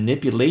that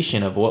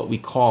manipulation of what we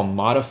call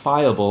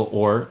modifiable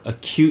or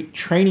acute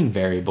training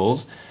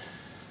variables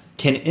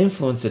can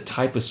influence the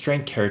type of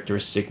strength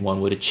characteristic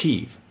one would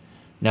achieve.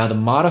 Now, the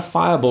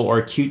modifiable or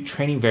acute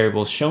training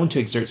variables shown to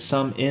exert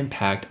some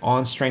impact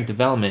on strength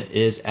development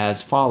is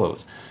as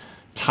follows: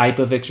 type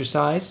of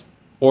exercise,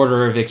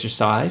 order of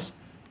exercise,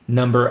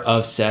 number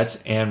of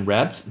sets and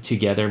reps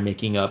together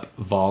making up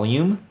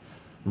volume,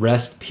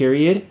 rest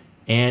period,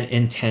 and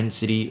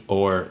intensity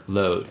or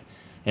load.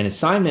 An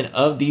assignment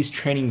of these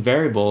training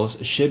variables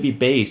should be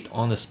based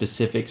on the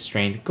specific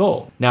strength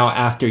goal. Now,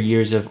 after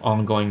years of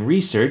ongoing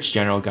research,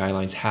 general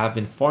guidelines have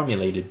been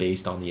formulated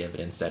based on the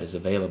evidence that is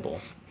available.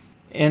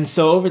 And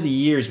so over the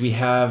years, we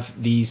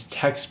have these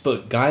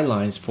textbook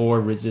guidelines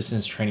for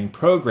resistance training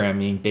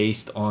programming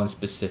based on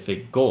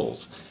specific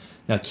goals.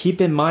 Now,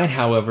 keep in mind,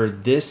 however,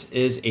 this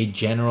is a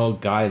general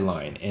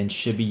guideline and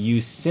should be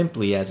used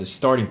simply as a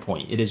starting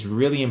point. It is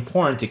really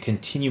important to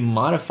continue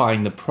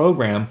modifying the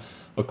program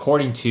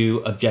according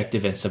to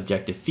objective and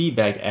subjective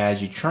feedback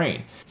as you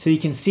train. So you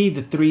can see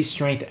the three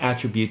strength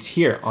attributes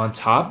here. On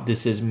top,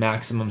 this is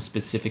maximum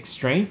specific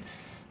strength.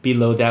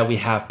 Below that, we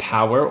have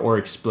power or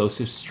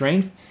explosive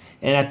strength.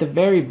 And at the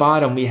very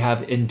bottom, we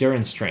have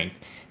endurance strength.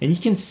 And you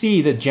can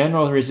see the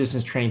general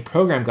resistance training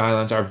program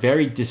guidelines are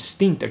very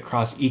distinct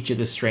across each of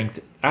the strength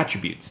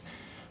attributes.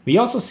 We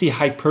also see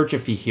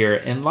hypertrophy here,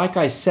 and like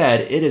I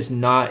said, it is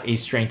not a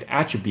strength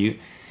attribute,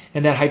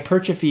 and that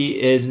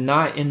hypertrophy is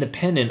not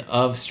independent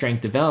of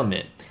strength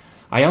development.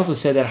 I also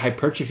said that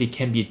hypertrophy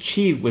can be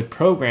achieved with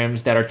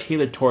programs that are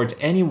tailored towards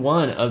any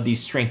one of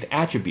these strength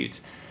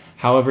attributes.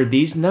 However,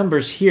 these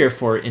numbers here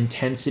for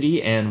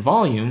intensity and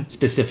volume,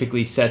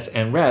 specifically sets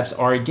and reps,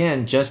 are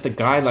again just a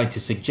guideline to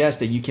suggest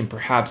that you can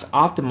perhaps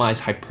optimize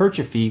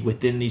hypertrophy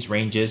within these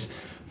ranges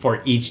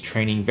for each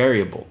training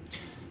variable.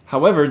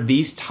 However,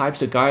 these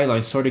types of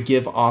guidelines sort of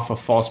give off a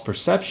false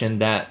perception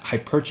that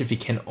hypertrophy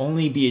can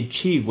only be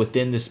achieved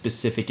within the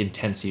specific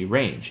intensity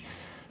range.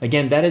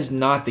 Again, that is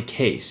not the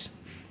case.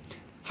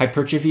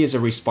 Hypertrophy is a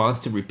response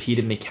to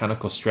repeated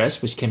mechanical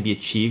stress, which can be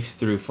achieved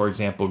through, for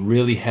example,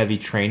 really heavy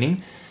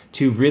training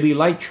to really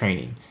light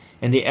training,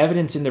 and the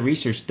evidence in the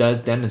research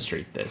does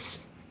demonstrate this.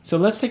 So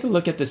let's take a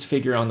look at this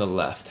figure on the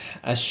left.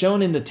 As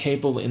shown in the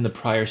table in the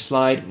prior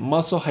slide,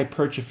 muscle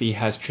hypertrophy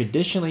has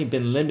traditionally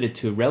been limited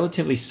to a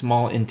relatively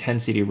small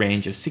intensity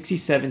range of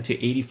 67 to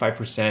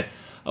 85%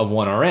 of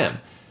 1 RM,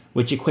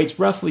 which equates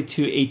roughly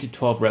to 8 to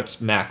 12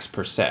 reps max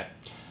per set.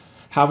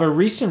 However,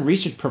 recent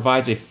research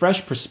provides a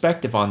fresh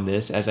perspective on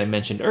this, as I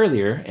mentioned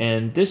earlier,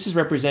 and this is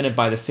represented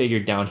by the figure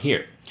down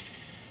here.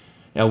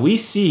 Now, we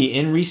see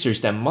in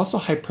research that muscle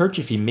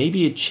hypertrophy may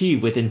be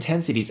achieved with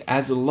intensities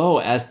as low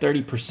as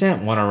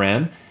 30% 1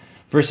 RM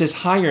versus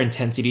higher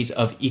intensities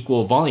of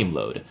equal volume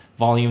load.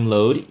 Volume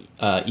load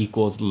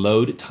equals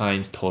load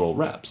times total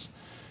reps.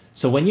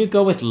 So when you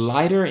go with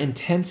lighter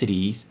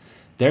intensities,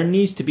 there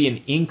needs to be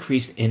an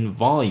increase in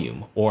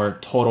volume or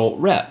total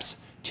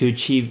reps to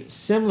achieve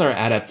similar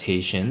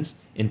adaptations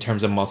in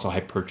terms of muscle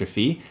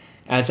hypertrophy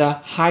as a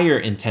higher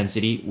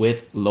intensity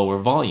with lower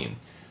volume.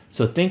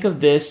 So think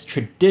of this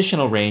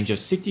traditional range of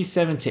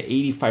 67 to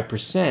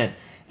 85%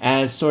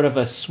 as sort of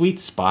a sweet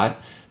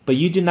spot, but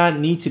you do not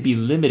need to be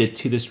limited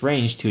to this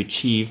range to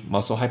achieve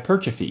muscle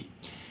hypertrophy.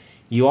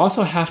 You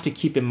also have to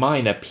keep in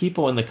mind that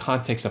people in the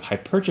context of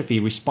hypertrophy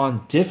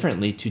respond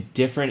differently to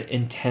different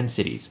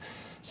intensities.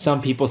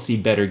 Some people see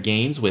better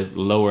gains with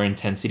lower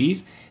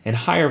intensities and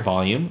higher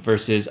volume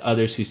versus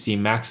others who see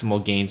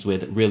maximal gains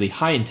with really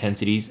high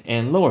intensities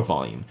and lower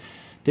volume.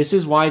 This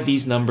is why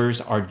these numbers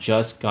are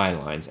just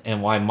guidelines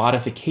and why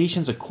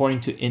modifications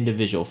according to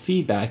individual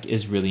feedback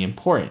is really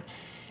important.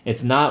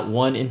 It's not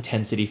one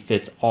intensity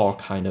fits all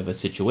kind of a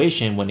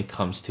situation when it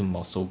comes to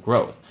muscle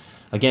growth.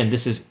 Again,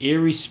 this is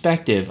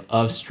irrespective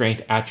of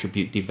strength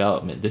attribute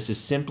development. This is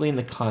simply in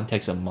the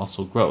context of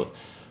muscle growth.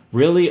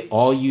 Really,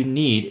 all you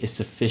need is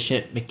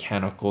sufficient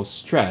mechanical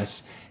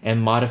stress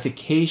and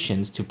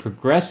modifications to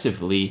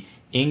progressively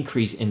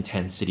increase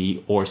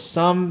intensity or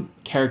some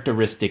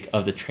characteristic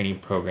of the training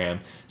program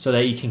so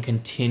that you can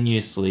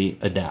continuously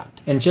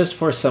adapt. And just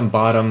for some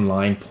bottom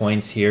line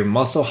points here,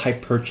 muscle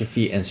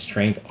hypertrophy and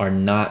strength are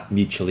not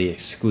mutually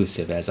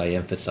exclusive, as I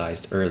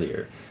emphasized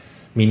earlier.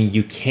 Meaning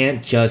you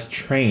can't just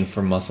train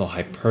for muscle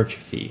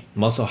hypertrophy.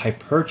 Muscle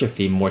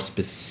hypertrophy, more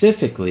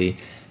specifically,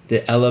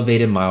 the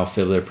elevated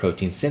myofibrillar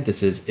protein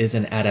synthesis, is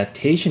an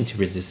adaptation to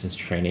resistance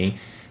training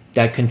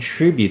that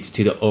contributes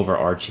to the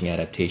overarching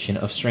adaptation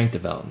of strength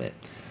development.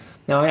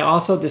 Now, I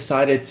also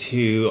decided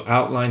to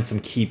outline some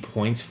key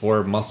points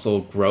for muscle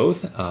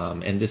growth,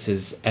 and this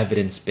is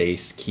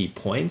evidence-based key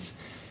points.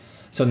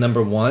 So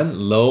number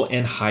one, low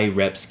and high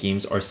rep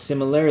schemes are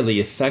similarly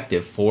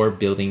effective for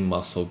building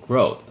muscle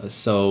growth.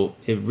 So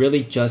it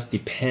really just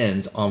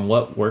depends on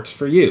what works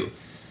for you.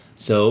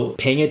 So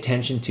paying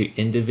attention to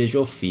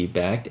individual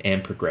feedback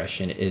and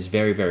progression is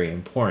very, very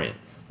important.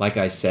 Like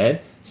I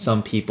said,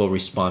 some people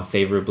respond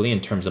favorably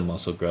in terms of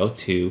muscle growth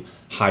to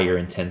higher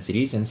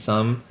intensities, and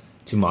some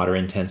to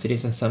moderate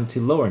intensities, and some to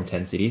lower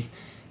intensities.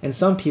 And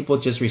some people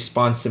just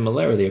respond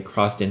similarly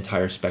across the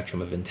entire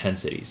spectrum of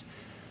intensities.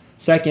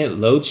 Second,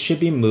 loads should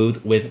be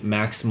moved with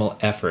maximal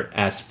effort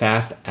as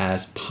fast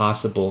as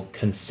possible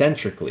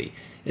concentrically,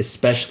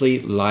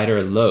 especially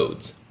lighter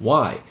loads.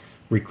 Why?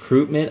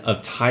 Recruitment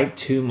of type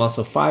 2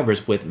 muscle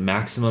fibers with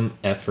maximum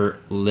effort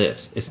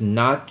lifts. It's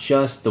not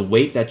just the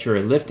weight that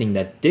you're lifting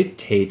that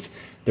dictates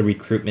the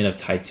recruitment of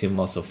type 2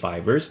 muscle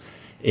fibers.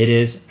 It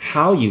is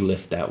how you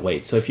lift that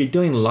weight. So if you're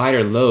doing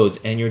lighter loads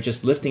and you're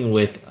just lifting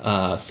with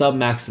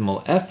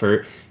sub-maximal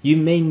effort, you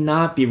may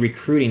not be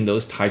recruiting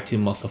those type 2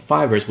 muscle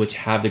fibers, which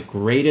have the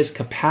greatest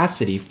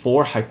capacity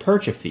for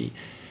hypertrophy.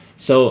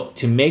 So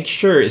to make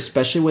sure,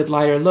 especially with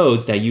lighter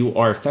loads, that you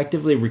are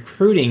effectively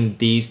recruiting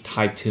these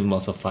type 2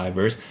 muscle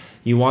fibers,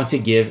 you want to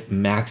give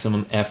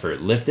maximum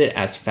effort. Lift it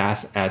as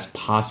fast as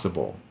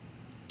possible.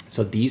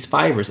 So these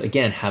fibers,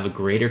 again, have a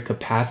greater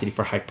capacity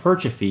for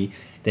hypertrophy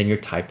than your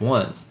type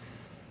 1s.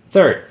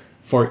 Third,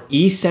 for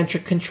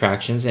eccentric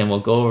contractions, and we'll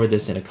go over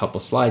this in a couple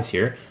slides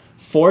here,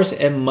 force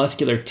and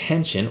muscular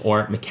tension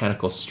or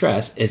mechanical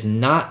stress is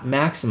not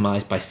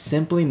maximized by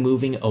simply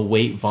moving a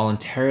weight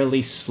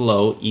voluntarily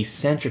slow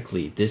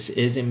eccentrically. This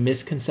is a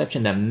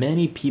misconception that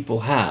many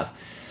people have.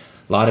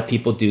 A lot of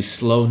people do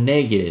slow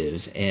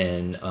negatives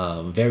and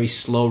very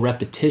slow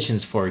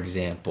repetitions, for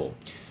example.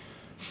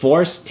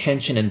 Force,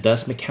 tension, and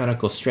thus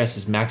mechanical stress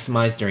is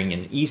maximized during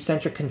an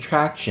eccentric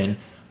contraction.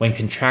 When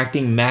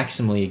contracting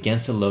maximally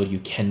against a load, you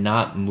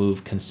cannot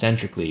move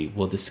concentrically.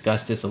 We'll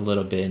discuss this a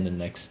little bit in the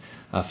next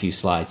few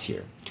slides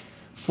here.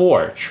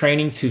 4,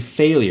 training to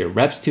failure.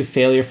 Reps to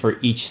failure for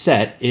each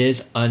set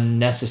is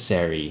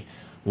unnecessary.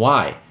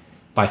 Why?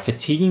 By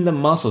fatiguing the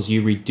muscles,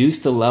 you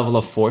reduce the level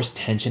of force,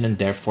 tension, and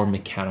therefore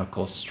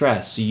mechanical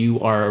stress. So you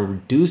are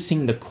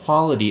reducing the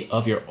quality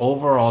of your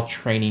overall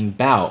training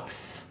bout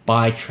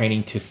by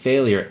training to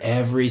failure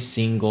every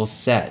single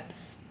set.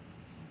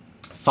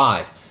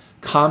 5,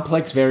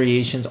 complex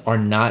variations are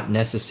not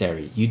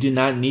necessary. You do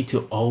not need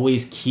to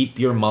always keep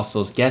your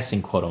muscles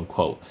guessing, quote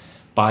unquote,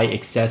 by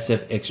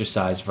excessive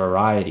exercise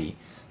variety.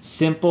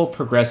 Simple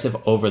progressive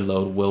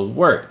overload will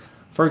work.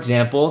 For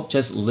example,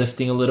 just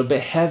lifting a little bit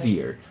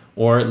heavier,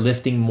 or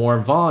lifting more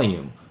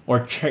volume,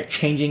 or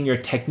changing your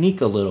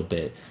technique a little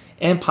bit,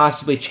 and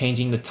possibly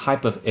changing the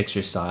type of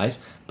exercise,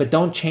 but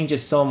don't change it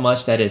so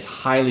much that it's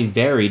highly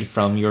varied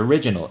from your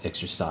original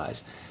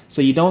exercise.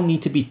 So you don't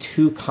need to be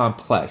too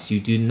complex. You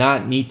do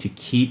not need to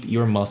keep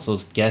your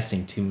muscles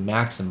guessing to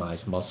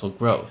maximize muscle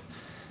growth.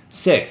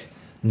 6,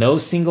 no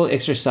single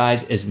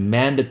exercise is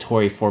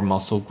mandatory for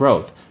muscle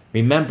growth.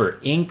 Remember,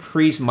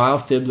 increased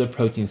myofibrillar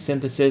protein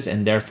synthesis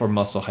and therefore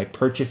muscle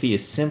hypertrophy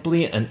is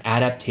simply an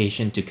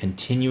adaptation to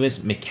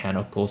continuous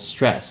mechanical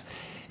stress.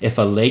 If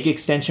a leg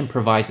extension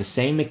provides the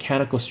same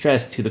mechanical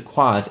stress to the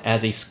quads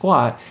as a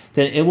squat,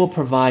 then it will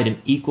provide an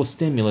equal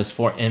stimulus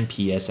for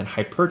MPS and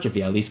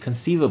hypertrophy, at least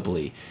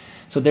conceivably.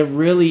 So there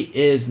really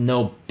is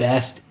no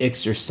best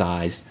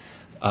exercise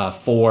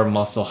for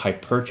muscle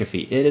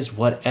hypertrophy. It is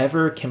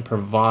whatever can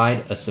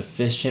provide a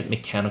sufficient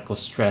mechanical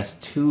stress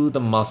to the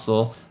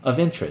muscle of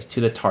interest,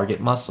 to the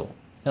target muscle.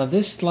 Now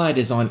this slide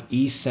is on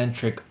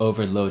eccentric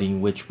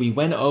overloading, which we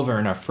went over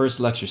in our first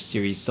lecture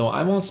series, so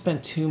I won't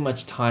spend too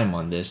much time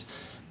on this,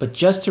 but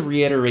just to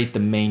reiterate the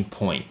main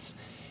points.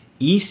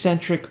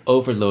 Eccentric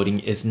overloading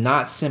is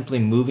not simply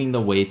moving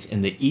the weights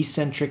in the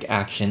eccentric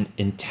action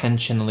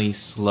intentionally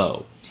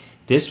slow.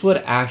 This would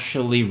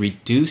actually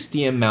reduce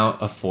the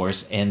amount of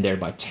force and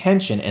thereby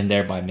tension and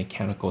thereby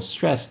mechanical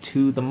stress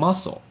to the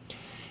muscle.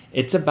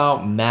 It's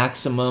about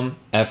maximum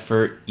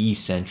effort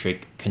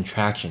eccentric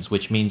contractions,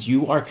 which means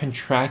you are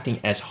contracting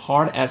as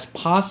hard as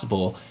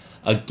possible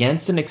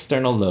against an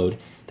external load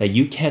that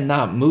you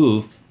cannot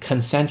move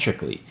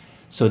concentrically.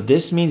 So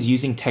this means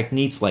using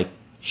techniques like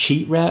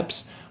cheat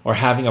reps, or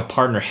having a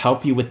partner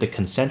help you with the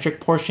concentric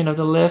portion of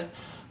the lift,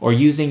 or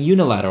using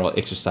unilateral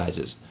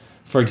exercises.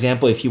 For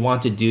example, if you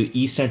want to do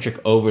eccentric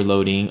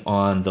overloading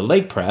on the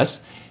leg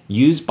press,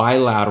 use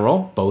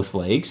bilateral, both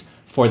legs,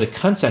 for the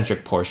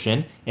concentric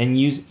portion, and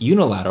use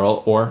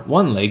unilateral or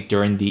one leg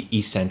during the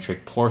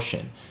eccentric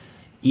portion.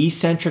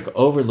 Eccentric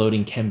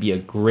overloading can be a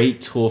great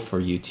tool for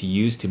you to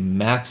use to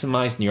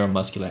maximize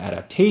neuromuscular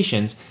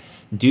adaptations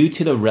due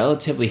to the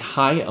relatively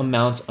high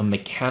amounts of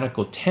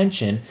mechanical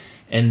tension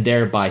and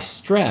thereby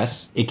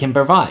stress it can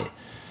provide.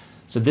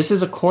 So this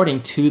is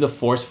according to the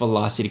force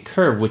velocity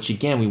curve, which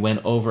again we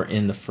went over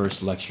in the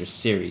first lecture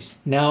series.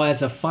 Now,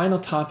 as a final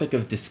topic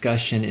of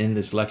discussion in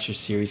this lecture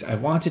series, I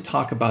want to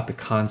talk about the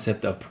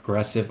concept of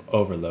progressive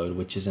overload,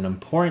 which is an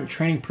important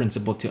training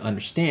principle to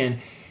understand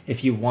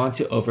if you want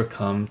to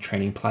overcome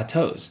training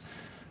plateaus.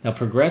 Now,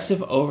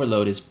 progressive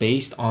overload is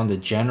based on the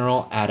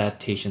general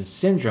adaptation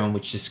syndrome,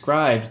 which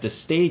describes the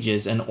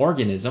stages an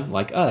organism,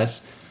 like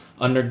us,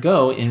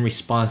 undergo in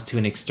response to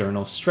an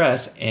external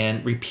stress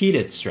and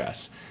repeated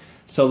stress.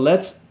 So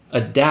let's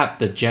adapt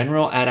the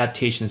general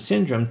adaptation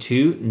syndrome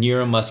to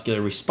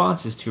neuromuscular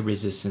responses to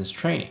resistance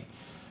training.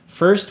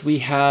 First, we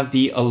have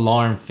the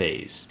alarm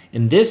phase.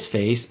 In this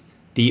phase,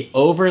 the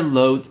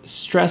overload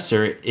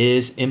stressor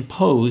is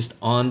imposed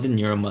on the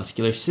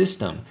neuromuscular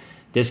system.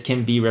 This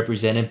can be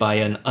represented by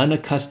an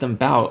unaccustomed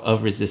bout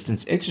of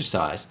resistance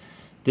exercise.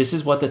 This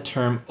is what the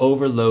term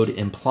overload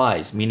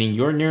implies, meaning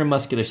your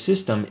neuromuscular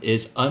system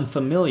is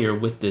unfamiliar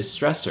with this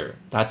stressor.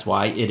 That's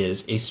why it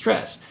is a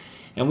stress.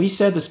 And we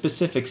said the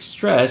specific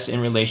stress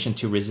in relation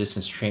to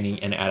resistance training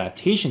and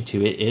adaptation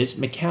to it is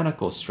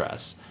mechanical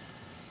stress.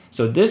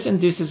 So this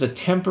induces a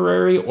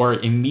temporary or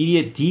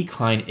immediate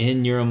decline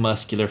in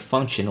neuromuscular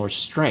function or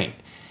strength.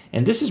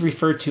 And this is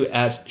referred to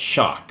as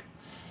shock.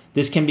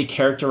 This can be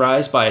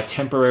characterized by a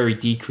temporary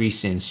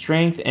decrease in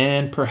strength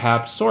and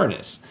perhaps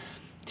soreness.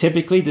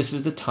 Typically, this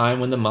is the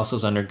time when the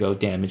muscles undergo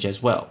damage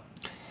as well.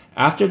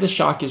 After the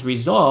shock is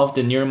resolved,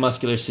 the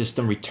neuromuscular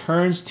system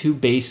returns to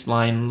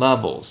baseline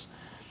levels.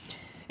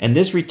 And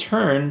this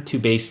return to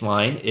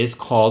baseline is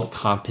called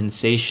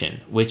compensation,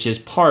 which is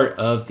part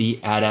of the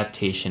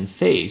adaptation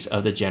phase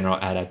of the general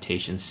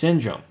adaptation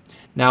syndrome.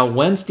 Now,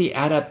 once the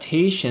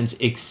adaptations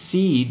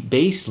exceed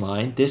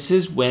baseline, this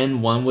is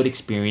when one would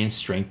experience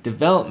strength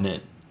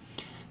development.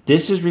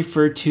 This is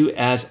referred to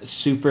as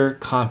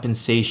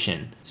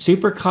supercompensation.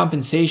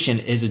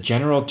 Supercompensation is a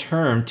general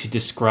term to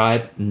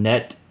describe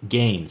net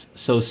gains.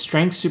 So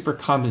strength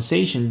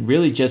supercompensation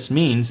really just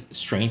means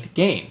strength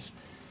gains.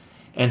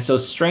 And so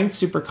strength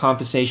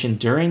supercompensation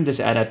during this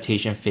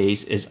adaptation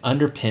phase is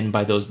underpinned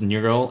by those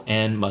neural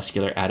and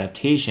muscular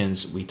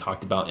adaptations we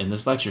talked about in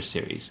this lecture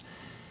series.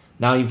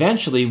 Now,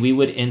 eventually, we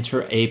would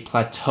enter a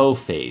plateau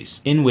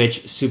phase in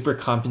which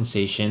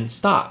supercompensation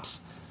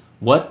stops.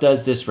 What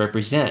does this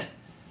represent?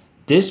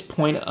 This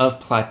point of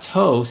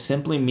plateau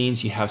simply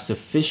means you have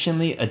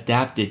sufficiently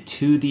adapted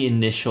to the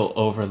initial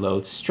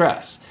overload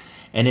stress.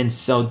 And in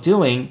so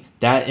doing,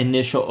 that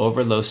initial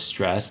overload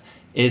stress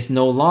is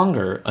no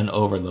longer an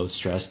overload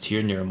stress to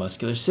your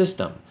neuromuscular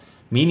system,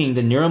 meaning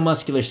the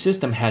neuromuscular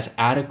system has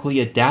adequately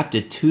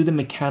adapted to the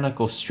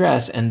mechanical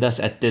stress, and thus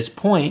at this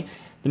point,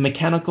 the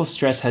mechanical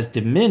stress has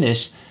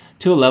diminished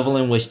to a level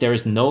in which there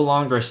is no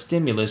longer a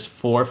stimulus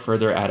for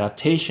further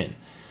adaptation.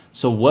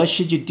 So what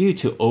should you do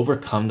to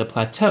overcome the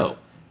plateau?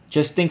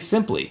 Just think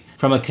simply.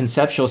 From a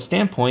conceptual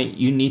standpoint,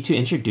 you need to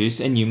introduce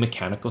a new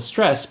mechanical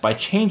stress by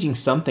changing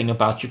something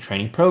about your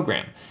training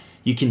program.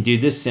 You can do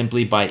this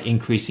simply by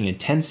increasing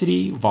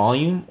intensity,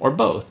 volume, or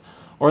both.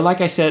 Or like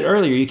I said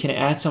earlier, you can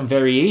add some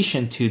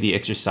variation to the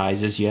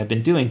exercises you have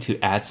been doing to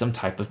add some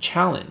type of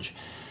challenge.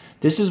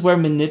 This is where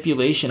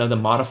manipulation of the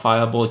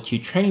modifiable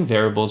acute training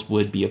variables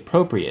would be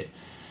appropriate.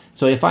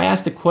 So if I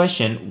ask the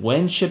question,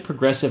 when should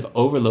progressive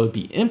overload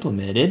be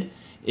implemented?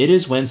 It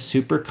is when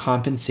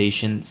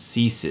supercompensation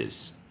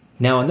ceases.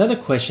 Now, another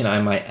question I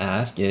might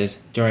ask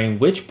is, during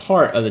which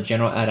part of the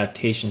general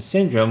adaptation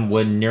syndrome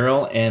would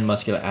neural and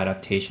muscular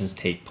adaptations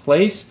take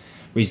place,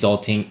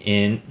 resulting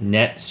in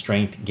net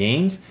strength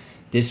gains?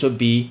 This would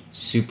be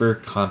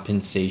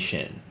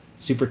supercompensation.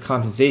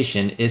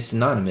 Supercompensation is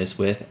synonymous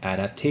with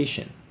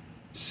adaptation.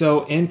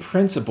 So in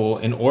principle,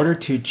 in order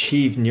to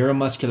achieve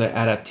neuromuscular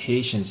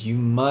adaptations, you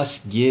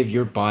must give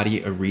your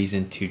body a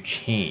reason to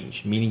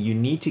change, meaning you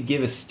need to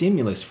give a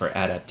stimulus for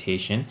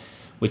adaptation,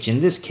 which in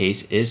this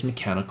case is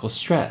mechanical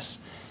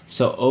stress.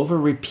 So over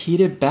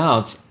repeated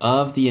bouts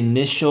of the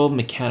initial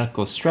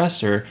mechanical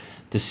stressor,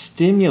 the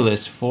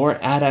stimulus for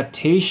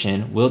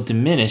adaptation will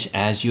diminish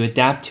as you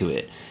adapt to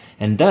it.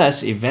 And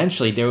thus,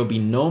 eventually, there will be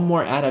no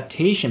more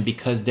adaptation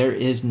because there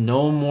is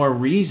no more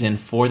reason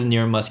for the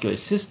neuromuscular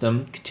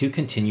system to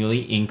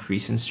continually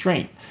increase in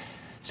strength.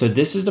 So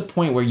this is the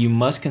point where you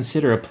must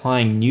consider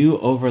applying new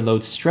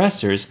overload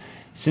stressors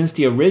since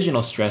the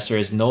original stressor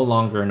is no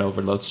longer an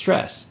overload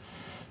stress.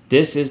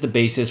 This is the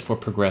basis for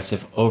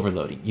progressive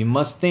overloading. You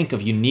must think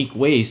of unique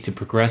ways to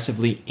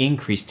progressively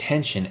increase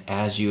tension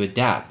as you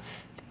adapt.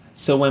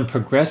 So when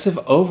progressive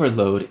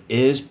overload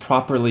is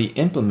properly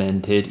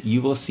implemented,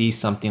 you will see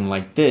something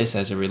like this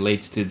as it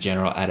relates to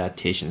general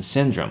adaptation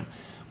syndrome.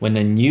 When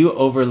a new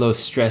overload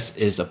stress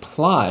is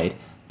applied,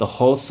 the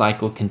whole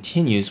cycle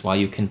continues while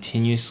you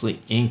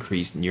continuously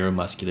increase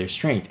neuromuscular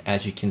strength.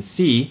 As you can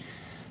see,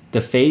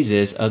 the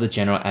phases of the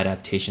general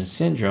adaptation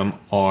syndrome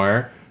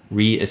are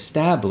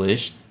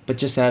re-established, but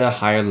just at a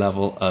higher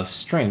level of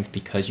strength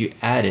because you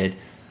added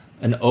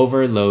an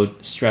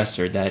overload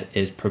stressor that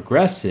is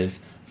progressive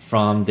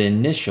from the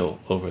initial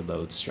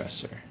overload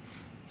stressor.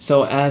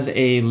 So as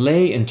a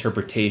lay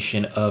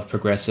interpretation of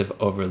progressive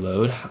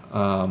overload,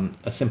 a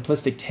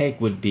simplistic take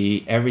would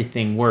be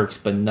everything works,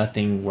 but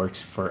nothing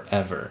works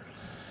forever.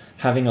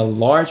 Having a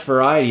large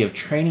variety of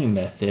training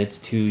methods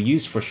to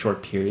use for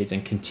short periods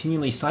and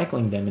continually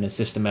cycling them in a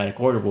systematic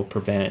order will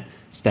prevent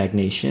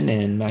stagnation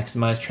and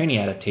maximize training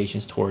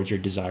adaptations towards your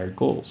desired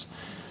goals.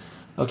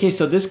 Okay,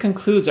 so this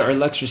concludes our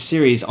lecture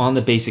series on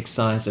the basic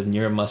science of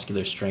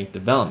neuromuscular strength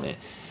development.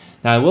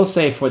 Now, I will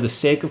say, for the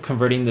sake of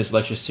converting this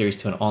lecture series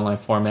to an online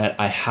format,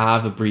 I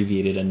have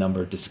abbreviated a number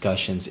of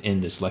discussions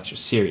in this lecture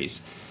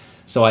series.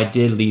 So I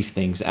did leave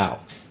things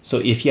out. So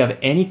if you have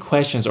any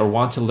questions or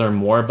want to learn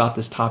more about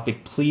this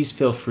topic, please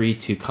feel free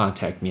to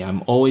contact me.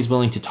 I'm always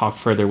willing to talk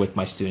further with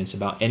my students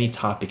about any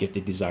topic if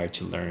they desire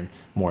to learn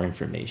more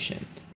information.